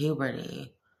into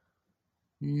puberty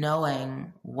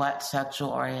knowing what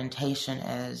sexual orientation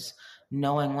is,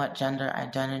 knowing what gender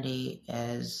identity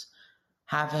is,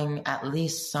 having at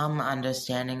least some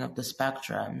understanding of the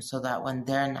spectrum so that when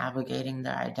they're navigating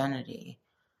their identity,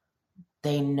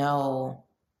 they know,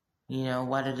 you know,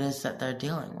 what it is that they're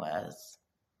dealing with.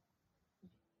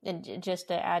 And just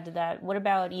to add to that, what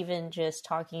about even just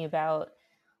talking about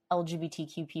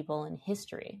LGBTQ people in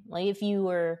history? Like if you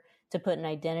were to put an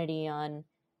identity on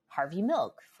Harvey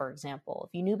Milk, for example,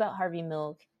 if you knew about Harvey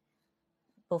Milk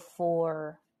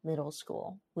before middle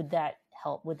school, would that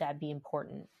help? Would that be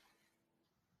important?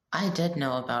 I did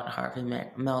know about Harvey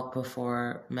Milk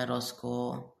before middle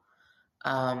school.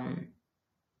 And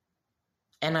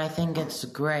I think it's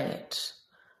great.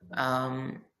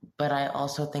 But I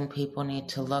also think people need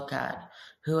to look at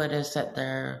who it is that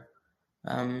they're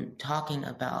talking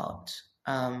about.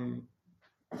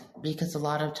 Because a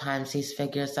lot of times these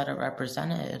figures that are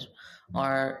represented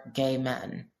are gay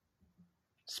men,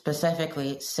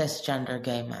 specifically cisgender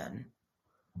gay men.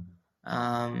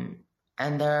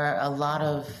 And there are a lot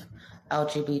of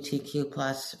LGBTQ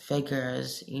plus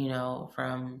figures, you know,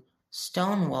 from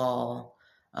Stonewall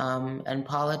and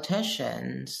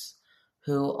politicians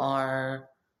who are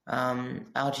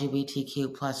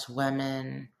LGBTQ plus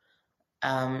women,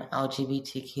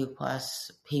 LGBTQ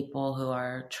plus people who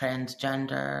are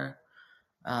transgender.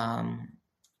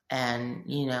 And,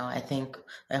 you know, I think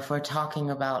if we're talking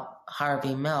about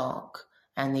Harvey Milk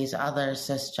and these other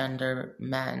cisgender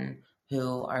men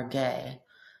who are gay,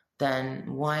 then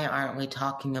why aren't we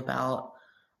talking about,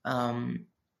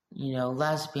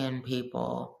 lesbian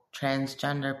people,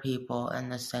 transgender people in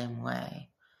the same way?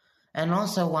 And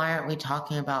also, why aren't we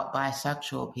talking about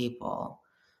bisexual people?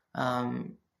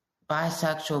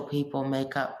 Bisexual people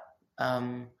make up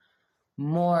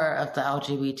more of the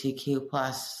LGBTQ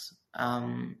plus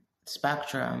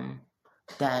spectrum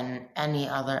than any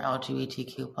other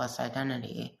LGBTQ plus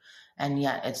identity, and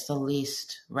yet it's the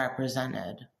least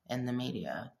represented in the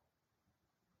media.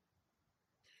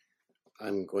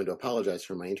 I'm going to apologize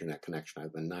for my internet connection.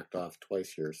 I've been knocked off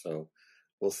twice here, so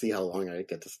we'll see how long I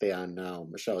get to stay on now.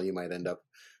 Michelle, you might end up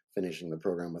finishing the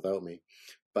program without me.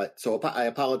 But so I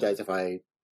apologize if I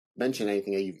mention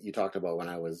anything you talked about when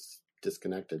I was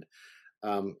disconnected.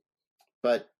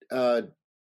 But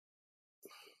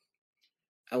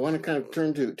I want to kind of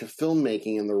turn to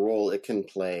filmmaking and the role it can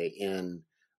play in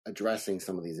addressing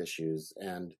some of these issues.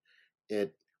 And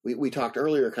we talked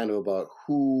earlier kind of about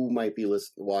who might be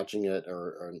watching it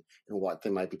or what they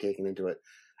might be taking into it.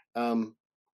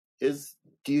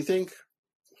 Do you think,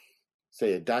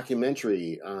 say, a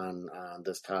documentary on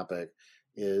this topic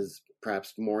is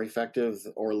perhaps more effective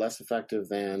or less effective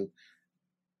than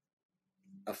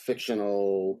a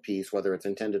fictional piece, whether it's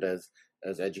intended as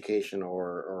education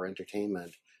or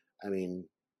entertainment? I mean,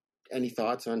 any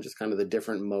thoughts on just kind of the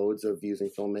different modes of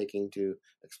using filmmaking to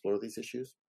explore these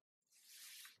issues?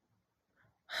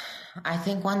 I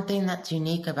think one thing that's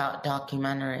unique about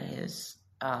documentaries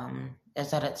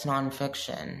is that it's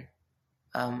nonfiction,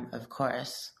 of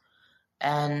course.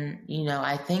 And,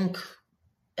 I think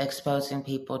exposing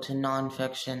people to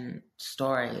nonfiction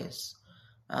stories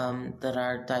that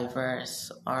are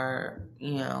diverse are,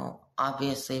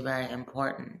 obviously very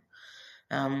important.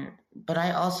 But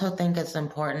I also think it's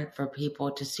important for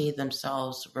people to see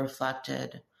themselves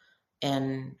reflected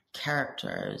in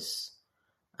characters.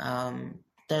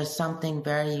 There's something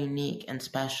very unique and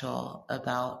special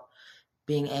about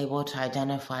being able to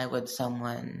identify with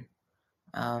someone,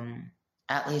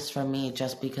 at least for me,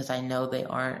 just because I know they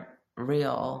aren't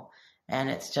real, and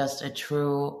it's just a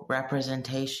true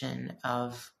representation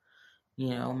of,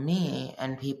 me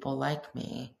and people like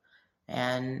me.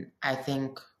 And I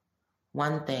think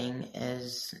one thing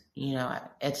is,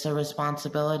 it's a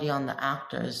responsibility on the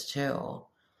actors too,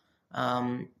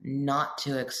 not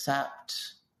to accept,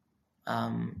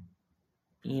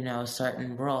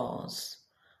 certain roles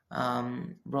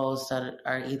that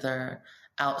are either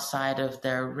outside of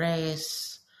their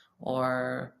race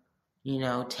or,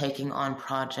 taking on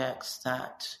projects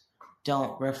that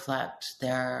don't reflect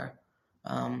their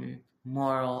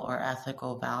moral or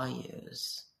ethical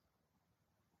values.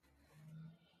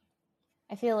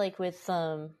 I feel like with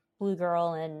Blue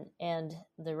Girl and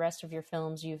the rest of your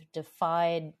films, you've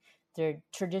defied the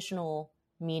traditional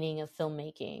meaning of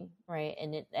filmmaking, right?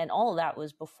 And all of that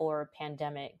was before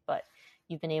pandemic, but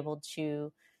you've been able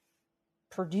to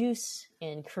produce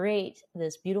and create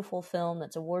this beautiful film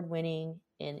that's award-winning,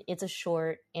 and it's a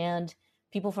short, and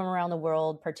people from around the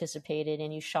world participated,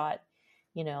 and you shot,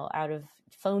 out of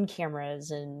phone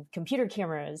cameras and computer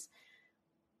cameras.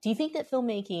 Do you think that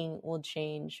filmmaking will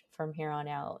change from here on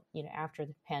out, after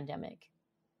the pandemic?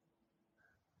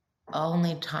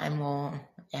 Only time will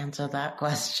answer that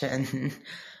question.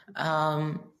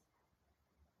 I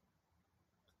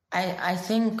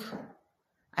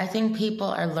think people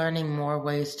are learning more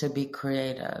ways to be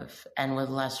creative and with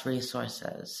less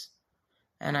resources.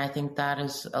 And I think that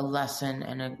is a lesson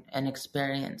and an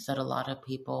experience that a lot of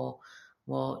people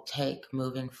will take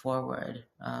moving forward.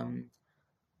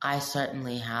 I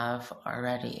certainly have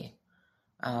already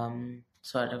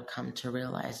sort of come to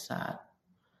realize that.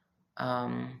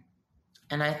 And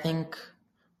I think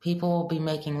people will be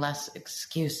making less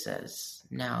excuses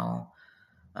now.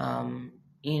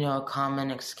 A common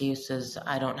excuse is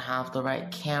I don't have the right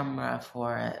camera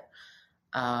for it.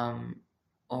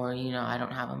 Or, I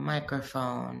don't have a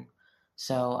microphone,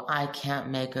 so I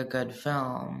can't make a good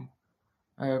film.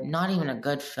 Or not even a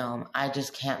good film, I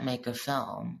just can't make a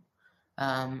film.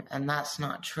 And that's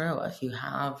not true. If you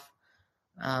have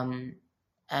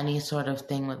any sort of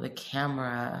thing with a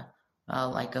camera,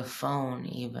 like a phone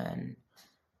even,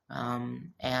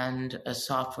 and a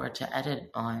software to edit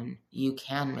on, you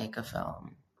can make a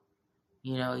film.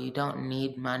 You don't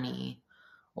need money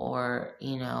or,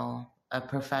 a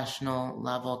professional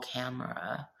level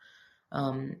camera.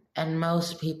 And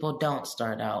most people don't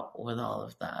start out with all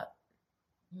of that.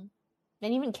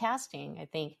 And even casting, I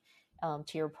think,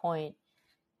 to your point,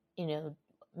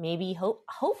 maybe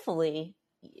hopefully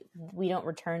we don't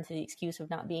return to the excuse of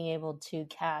not being able to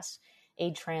cast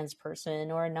a trans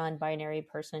person or a non-binary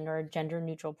person or a gender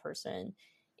neutral person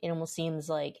it almost seems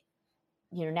like,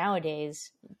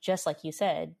 nowadays, just like you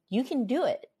said, you can do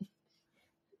it.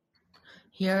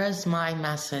 Here is my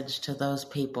message to those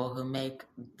people who make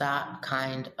that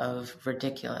kind of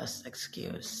ridiculous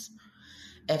excuse.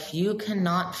 If you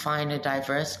cannot find a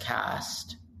diverse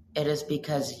cast, it is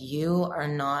because you are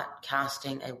not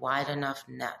casting a wide enough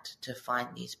net to find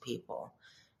these people.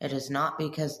 It is not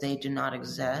because they do not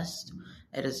exist.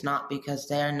 It is not because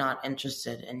they are not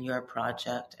interested in your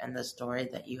project and the story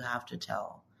that you have to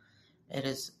tell. It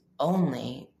is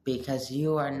only because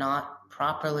you are not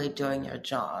properly doing your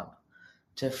job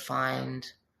to find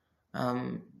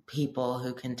people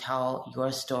who can tell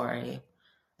your story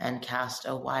and cast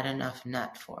a wide enough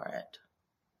net for it.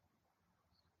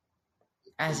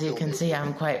 As you can see,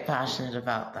 I'm quite passionate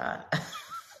about that.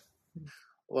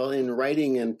 Well, in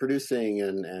writing and producing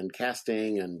and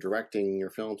casting and directing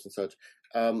your films and such,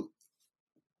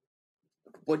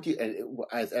 what do you,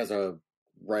 as a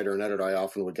writer and editor, I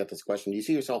often would get this question, do you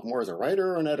see yourself more as a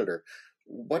writer or an editor?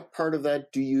 What part of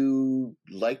that do you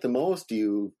like the most? Do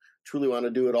you truly want to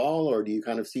do it all, or do you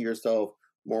kind of see yourself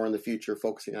more in the future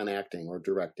focusing on acting or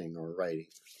directing or writing?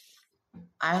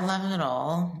 I love it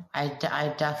all.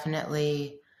 I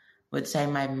definitely would say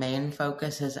my main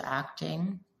focus is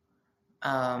acting.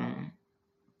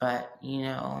 But,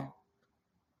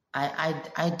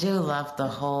 I do love the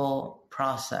whole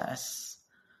process.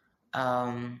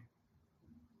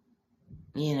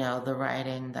 The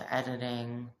writing, the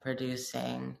editing,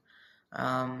 producing.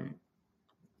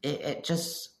 It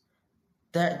just,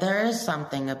 there is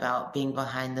something about being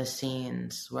behind the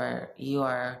scenes where you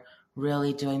are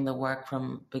really doing the work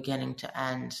from beginning to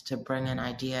end to bring an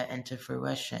idea into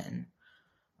fruition,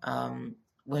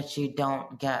 which you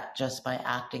don't get just by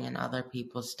acting in other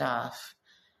people's stuff.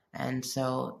 And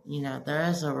so, there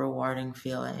is a rewarding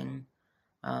feeling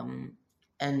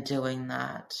in doing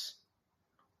that.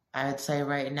 I would say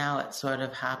right now it's sort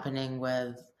of happening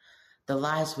with The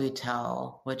Lies We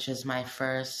Tell, which is my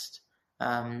first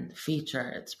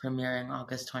feature. It's premiering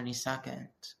August 22nd.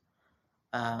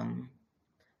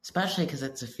 Especially because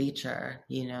it's a feature,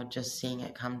 just seeing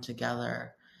it come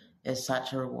together is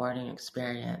such a rewarding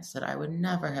experience that I would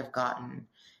never have gotten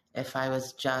if I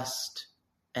was just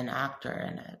an actor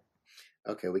in it.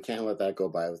 Okay, we can't let that go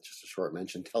by with just a short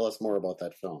mention. Tell us more about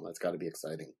that film. That's got to be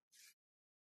exciting.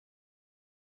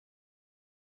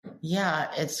 Yeah,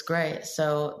 it's great.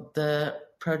 So the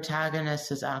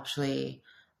protagonist is actually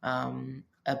a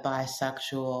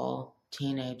bisexual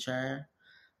teenager.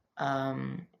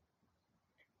 And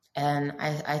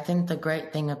I think the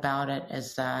great thing about it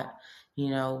is that,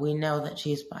 we know that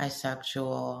she's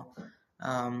bisexual,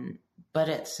 but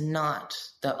it's not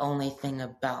the only thing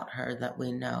about her that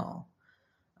we know.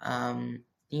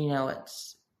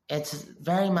 It's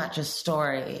very much a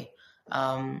story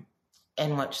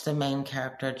in which the main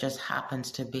character just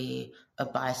happens to be a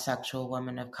bisexual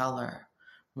woman of color,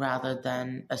 rather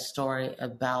than a story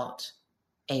about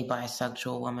a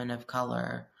bisexual woman of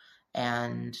color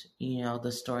and,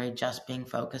 the story just being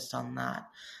focused on that.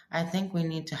 I think we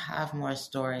need to have more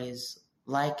stories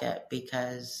like it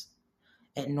because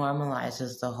it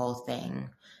normalizes the whole thing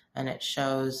and it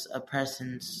shows a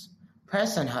person's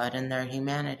personhood and their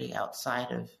humanity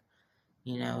outside of,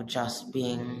 just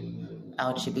being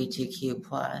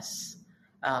LGBTQ+.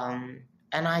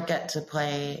 And I get to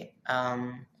play a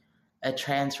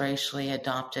transracially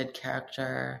adopted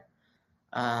character,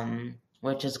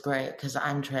 which is great because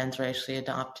I'm transracially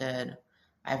adopted.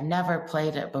 I've never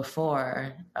played it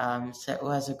before, so it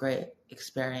was a great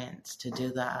experience to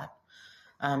do that.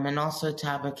 And also to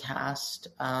have a cast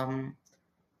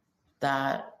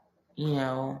that,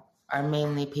 are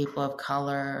mainly people of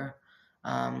color,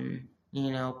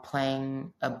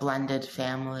 playing a blended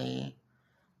family.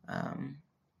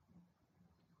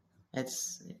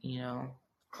 It's,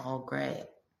 all great.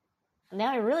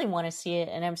 Now I really want to see it,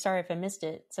 and I'm sorry if I missed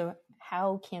it. So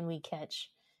how can we catch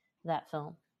that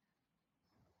film?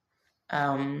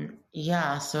 So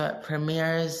it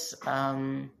premieres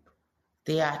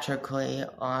theatrically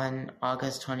on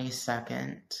August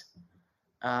 22nd.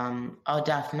 I'll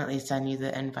definitely send you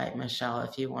the invite, Michelle,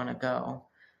 if you want to go.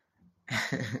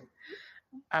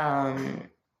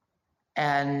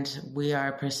 And we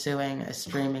are pursuing a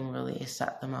streaming release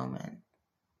at the moment.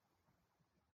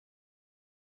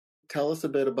 Tell us a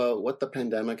bit about what the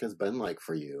pandemic has been like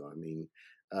for you. I mean,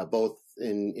 both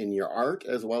in your art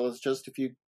as well as just if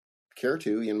you care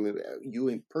to,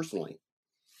 you personally.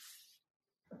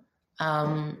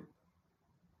 The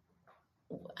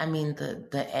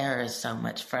air is so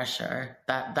much fresher.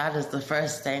 That is the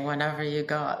first thing. Whenever you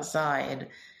go outside,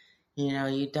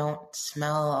 you don't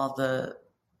smell all the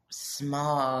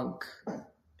smog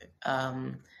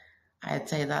I'd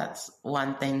say that's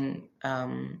one thing,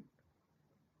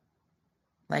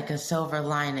 like a silver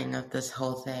lining of this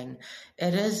whole thing.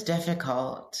 It is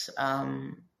difficult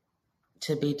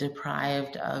to be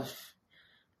deprived of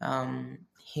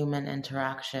human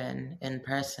interaction in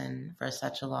person for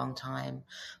such a long time.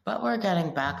 But we're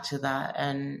getting back to that,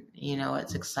 and,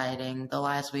 it's exciting. The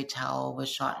Lies We Tell was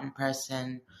shot in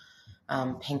person.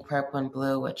 Pink, Purple, and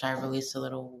Blue, which I released a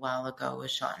little while ago,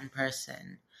 was shot in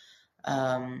person.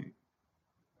 And,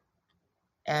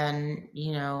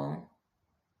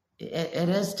 it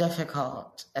is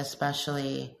difficult,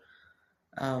 especially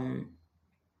to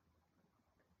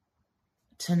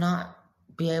not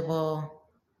be able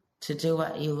to do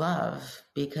what you love,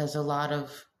 because a lot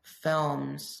of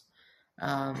films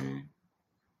are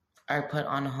put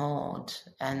on hold,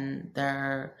 and there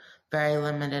are very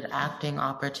limited acting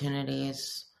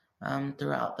opportunities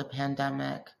throughout the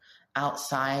pandemic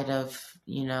outside of,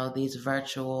 these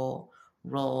virtual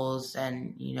roles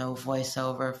and,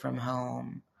 voiceover from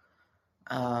home.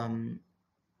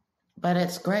 But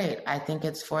it's great. I think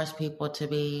it's forced people to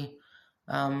be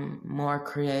more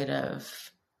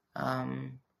creative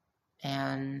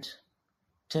and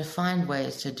to find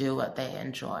ways to do what they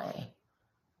enjoy,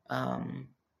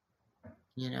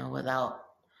 without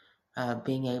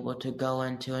being able to go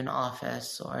into an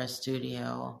office or a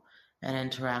studio and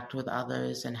interact with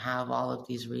others and have all of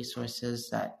these resources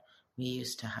that we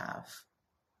used to have.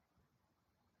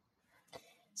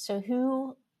 So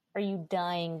who are you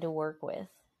dying to work with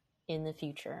in the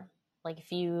future? Like,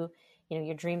 if your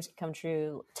dreams could come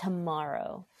true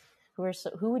tomorrow,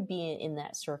 who would be in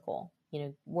that circle,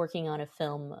 working on a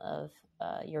film of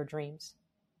your dreams?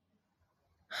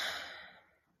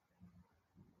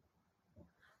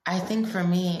 I think for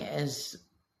me is,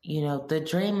 the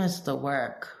dream is the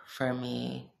work for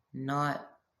me, not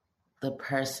the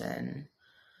person.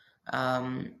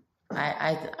 I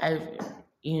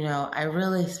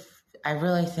really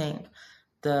think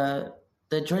the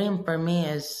dream for me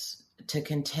is to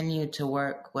continue to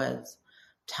work with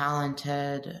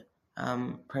talented,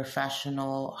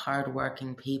 professional,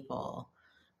 hardworking people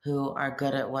who are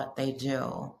good at what they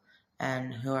do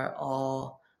and who are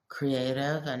all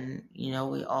creative, and,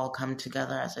 we all come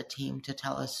together as a team to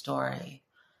tell a story.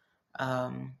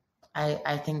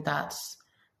 I think that's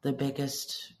the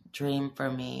biggest dream for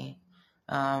me.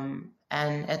 And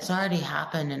it's already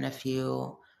happened in a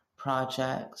few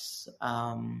projects.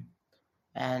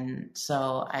 And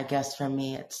so I guess for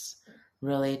me, it's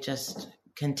really just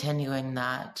continuing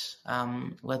that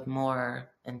with more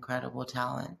incredible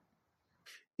talent.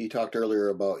 You talked earlier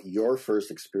about your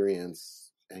first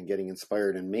experience and getting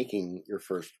inspired and making your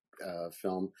first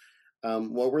film.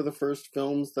 What were the first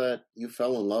films that you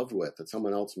fell in love with, that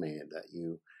someone else made, that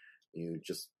you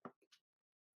just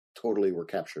totally were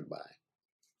captured by?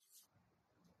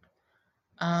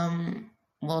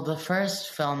 Well, the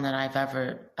first film that I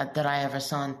ever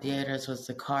saw in theaters was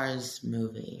the Cars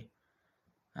movie.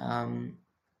 And,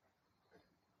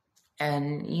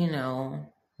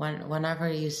 whenever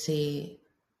you see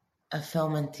a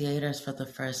film in theaters for the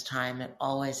first time, it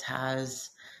always has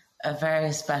a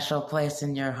very special place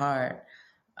in your heart.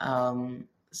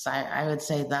 So I would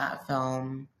say that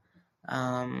film,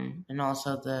 and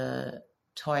also the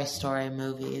Toy Story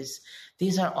movies.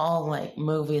 These are all like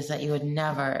movies that you would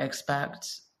never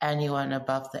expect anyone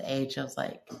above the age of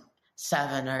like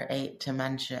 7 or 8 to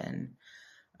mention.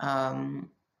 But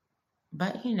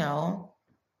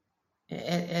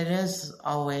it is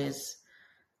always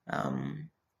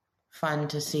fun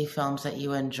to see films that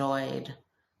you enjoyed,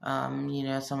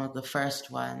 some of the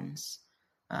first ones.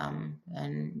 And,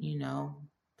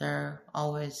 they're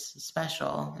always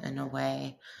special in a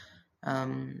way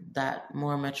that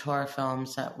more mature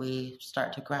films that we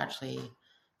start to gradually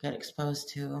get exposed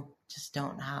to just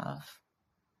don't have.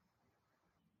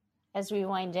 As we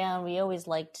wind down, we always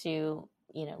like to,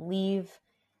 leave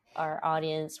our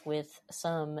audience with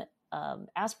some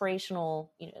aspirational,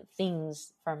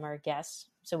 things from our guests.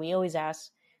 So we always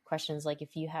ask questions like,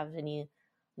 if you have any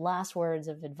last words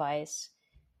of advice.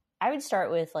 I would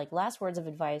start with like last words of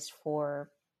advice for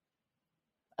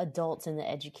adults in the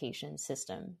education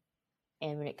system,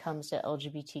 and when it comes to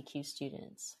LGBTQ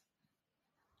students.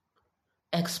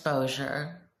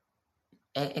 Exposure.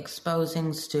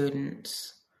 Exposing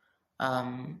students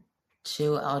to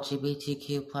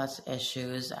LGBTQ plus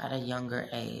issues at a younger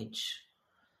age.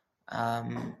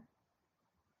 And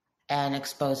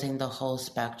exposing the whole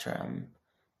spectrum.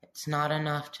 It's not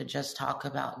enough to just talk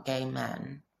about gay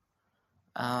men.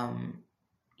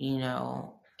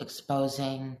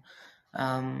 Exposing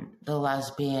the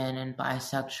lesbian and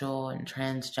bisexual and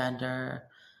transgender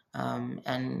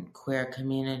and queer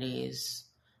communities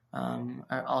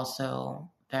are also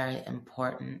very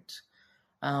important.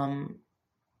 And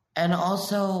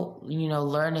also,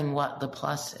 learning what the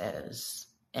plus is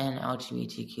in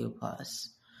LGBTQ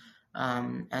plus,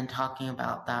 and talking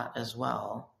about that as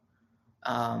well.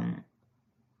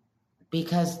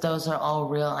 Because those are all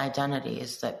real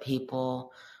identities that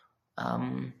people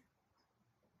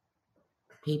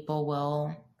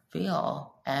will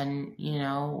feel. And,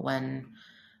 when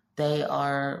they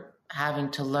are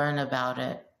having to learn about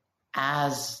it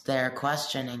as they're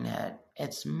questioning it,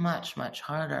 it's much, much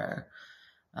harder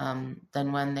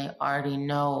than when they already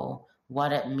know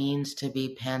what it means to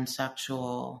be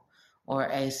pansexual or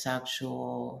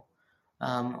asexual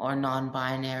or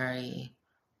non-binary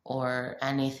or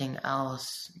anything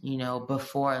else,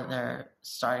 before they're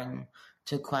starting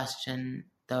to question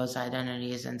those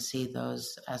identities and see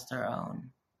those as their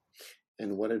own.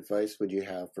 And what advice would you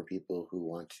have for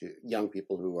young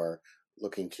people who are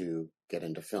looking to get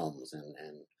into films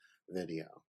and video?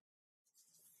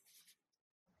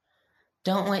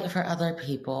 Don't wait for other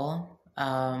people.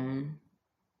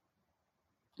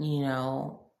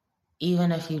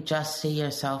 Even if you just see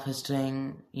yourself as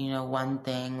doing, one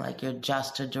thing, like you're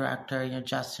just a director, you're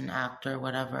just an actor,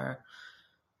 whatever.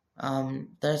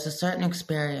 There's a certain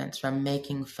experience from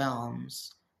making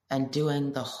films and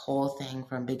doing the whole thing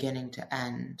from beginning to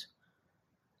end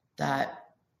that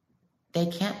they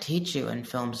can't teach you in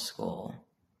film school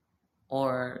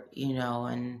or,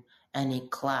 in any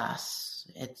class.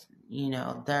 It's,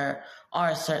 there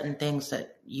are certain things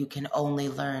that you can only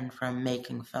learn from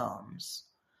making films,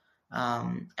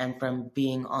 and from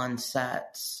being on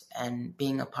sets and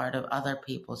being a part of other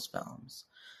people's films.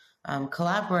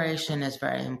 Collaboration is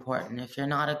very important. If you're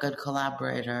not a good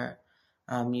collaborator,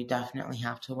 you definitely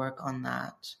have to work on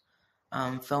that.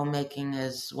 Filmmaking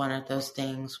is one of those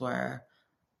things where,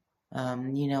 a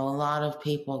lot of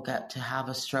people get to have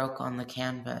a stroke on the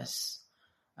canvas.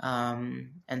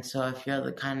 And so if you're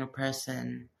the kind of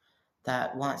person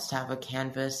that wants to have a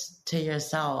canvas to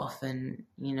yourself and,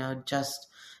 just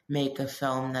make a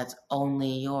film that's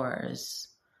only yours,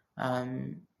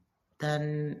 then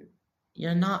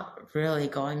you're not really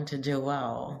going to do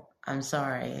well. I'm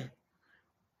sorry.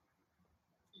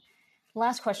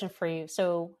 Last question for you.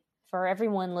 So for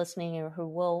everyone listening or who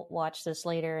will watch this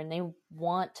later and they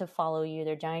want to follow you,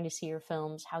 they're dying to see your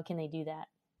films, how can they do that?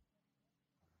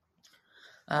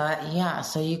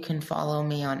 So you can follow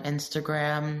me on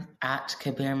Instagram at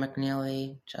Kabir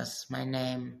McNeely, just my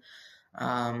name,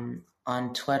 on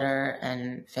Twitter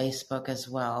and Facebook as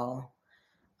well.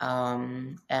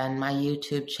 And my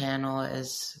YouTube channel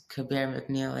is Kabir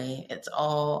McNeely. It's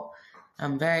all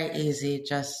very easy,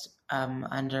 just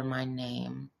under my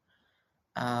name.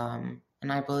 And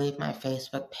I believe my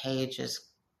Facebook page is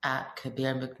at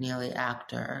Kabir McNeely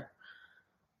Actor.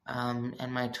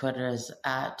 And my Twitter is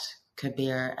at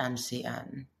Kabir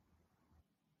MCN.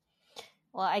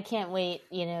 Well, I can't wait,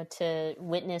 to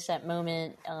witness that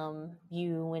moment,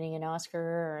 you winning an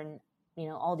Oscar and,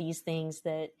 all these things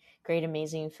that great,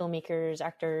 amazing filmmakers,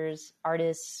 actors,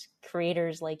 artists,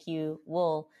 creators like you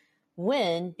will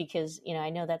win because, I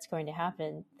know that's going to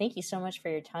happen. Thank you so much for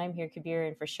your time here, Kabir,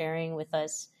 and for sharing with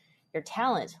us your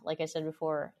talent. Like I said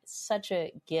before, it's such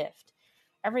a gift.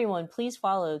 Everyone, please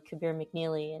follow Kabir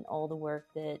McNeely and all the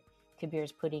work that Kabir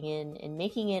is putting in and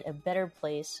making it a better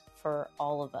place for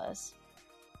all of us.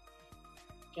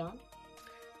 John?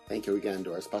 Thank you again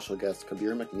to our special guest,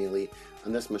 Kabir McNeely,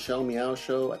 on this Michelle Meow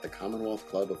Show at the Commonwealth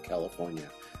Club of California.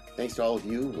 Thanks to all of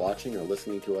you watching or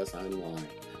listening to us online.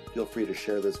 Feel free to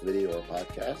share this video or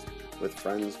podcast with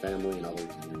friends, family, and others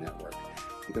in your network.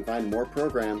 You can find more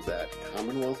programs at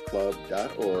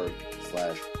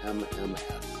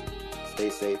commonwealthclub.org/MMS. Stay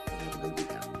safe and have a good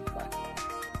weekend.